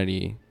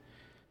humanity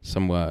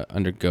somewhat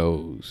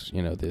undergoes,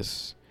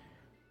 this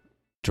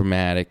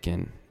dramatic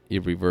and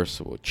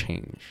irreversible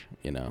change.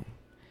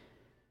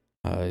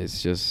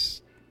 It's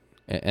just,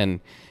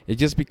 and it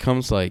just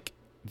becomes like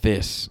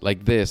this,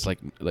 like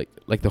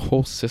the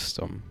whole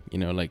system.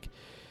 Like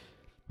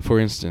for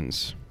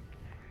instance,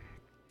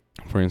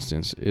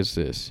 is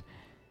this?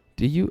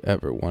 Do you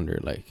ever wonder,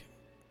 like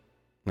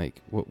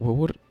what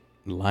would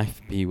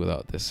life be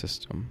without this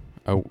system?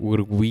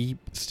 Would we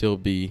still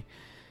be?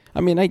 I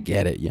mean, I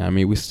get it. Yeah, I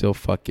mean, we still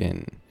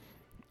fucking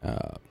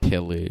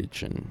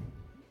pillage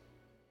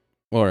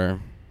or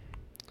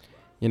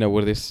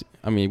what this?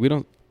 I mean, we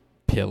don't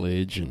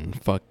pillage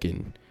and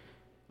fucking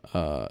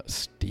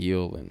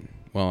steal and,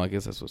 well, I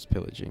guess that's what's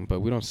pillaging,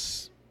 but we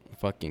don't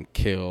fucking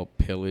kill,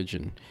 pillage,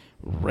 and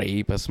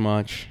rape as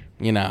much.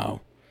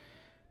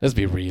 Let's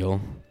be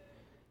real.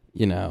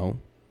 I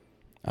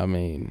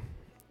mean,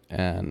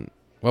 and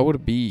what would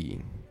it be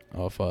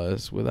of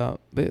us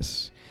without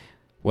this?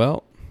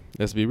 Well,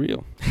 let's be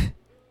real.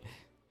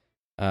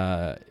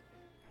 The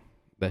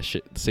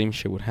same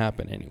shit would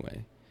happen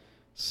anyway.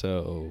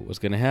 So what's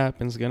gonna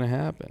happen is gonna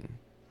happen.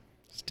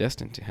 It's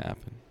destined to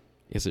happen.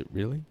 Is it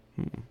really?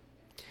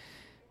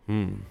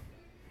 I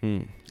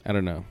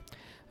don't know.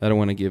 I don't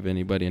want to give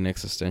anybody an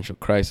existential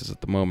crisis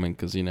at the moment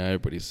because,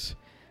 everybody's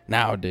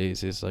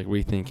nowadays is like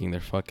rethinking their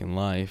fucking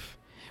life,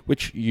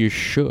 which you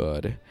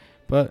should.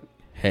 But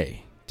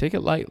hey, take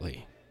it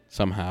lightly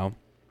somehow.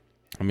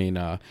 I mean,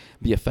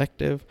 be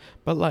effective,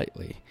 but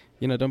lightly.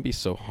 Don't be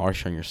so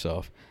harsh on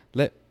yourself.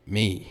 Let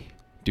me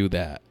do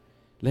that.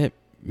 Let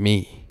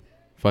me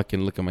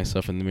fucking look at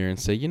myself in the mirror and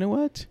say, you know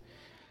what?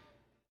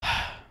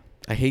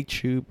 I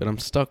hate you, but I'm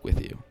stuck with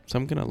you. So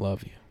I'm going to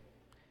love you.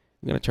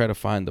 I'm going to try to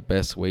find the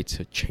best way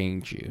to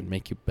change you and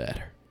make you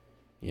better.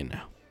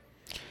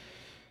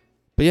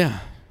 But yeah,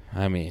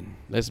 I mean,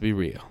 let's be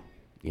real,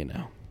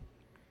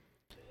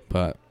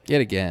 But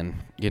yet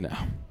again,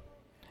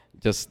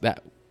 just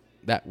that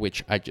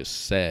which I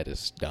just said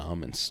is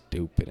dumb and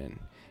stupid and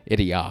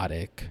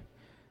idiotic,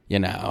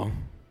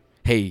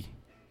 Hey,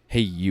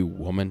 you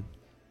woman.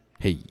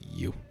 Hey,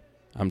 you.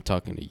 I'm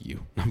talking to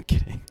you. I'm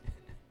kidding.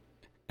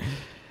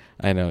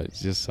 I know,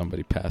 it's just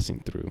somebody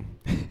passing through.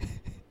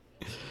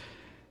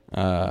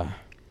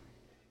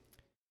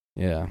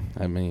 Yeah,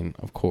 I mean,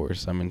 of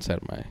course, I'm inside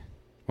my,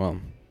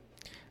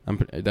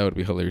 that would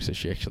be hilarious if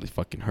she actually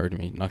fucking heard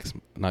me,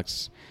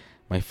 knocks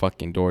my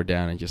fucking door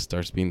down and just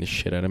starts beating the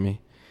shit out of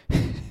me.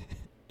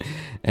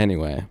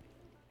 Anyway,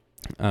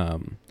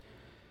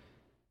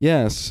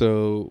 yeah,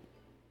 so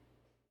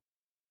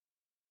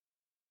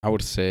I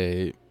would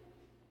say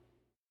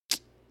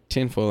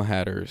tinfoil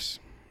hatters,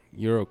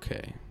 you're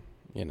okay.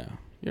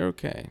 You're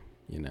okay,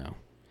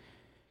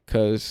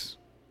 because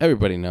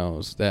everybody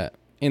knows that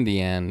in the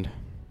end,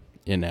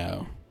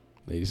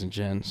 ladies and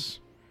gents,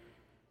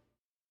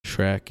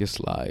 Shrek is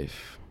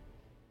life.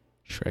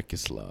 Shrek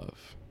is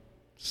love.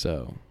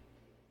 So,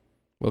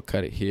 we'll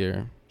cut it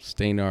here.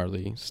 Stay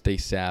gnarly. Stay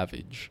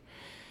savage.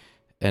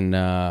 And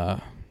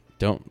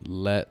don't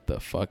let the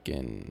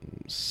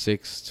fucking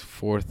 6th,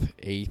 4th,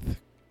 8th,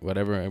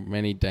 whatever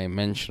many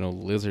dimensional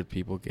lizard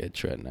people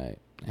get you at night.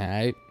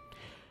 Alright?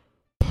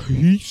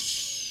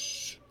 Peace.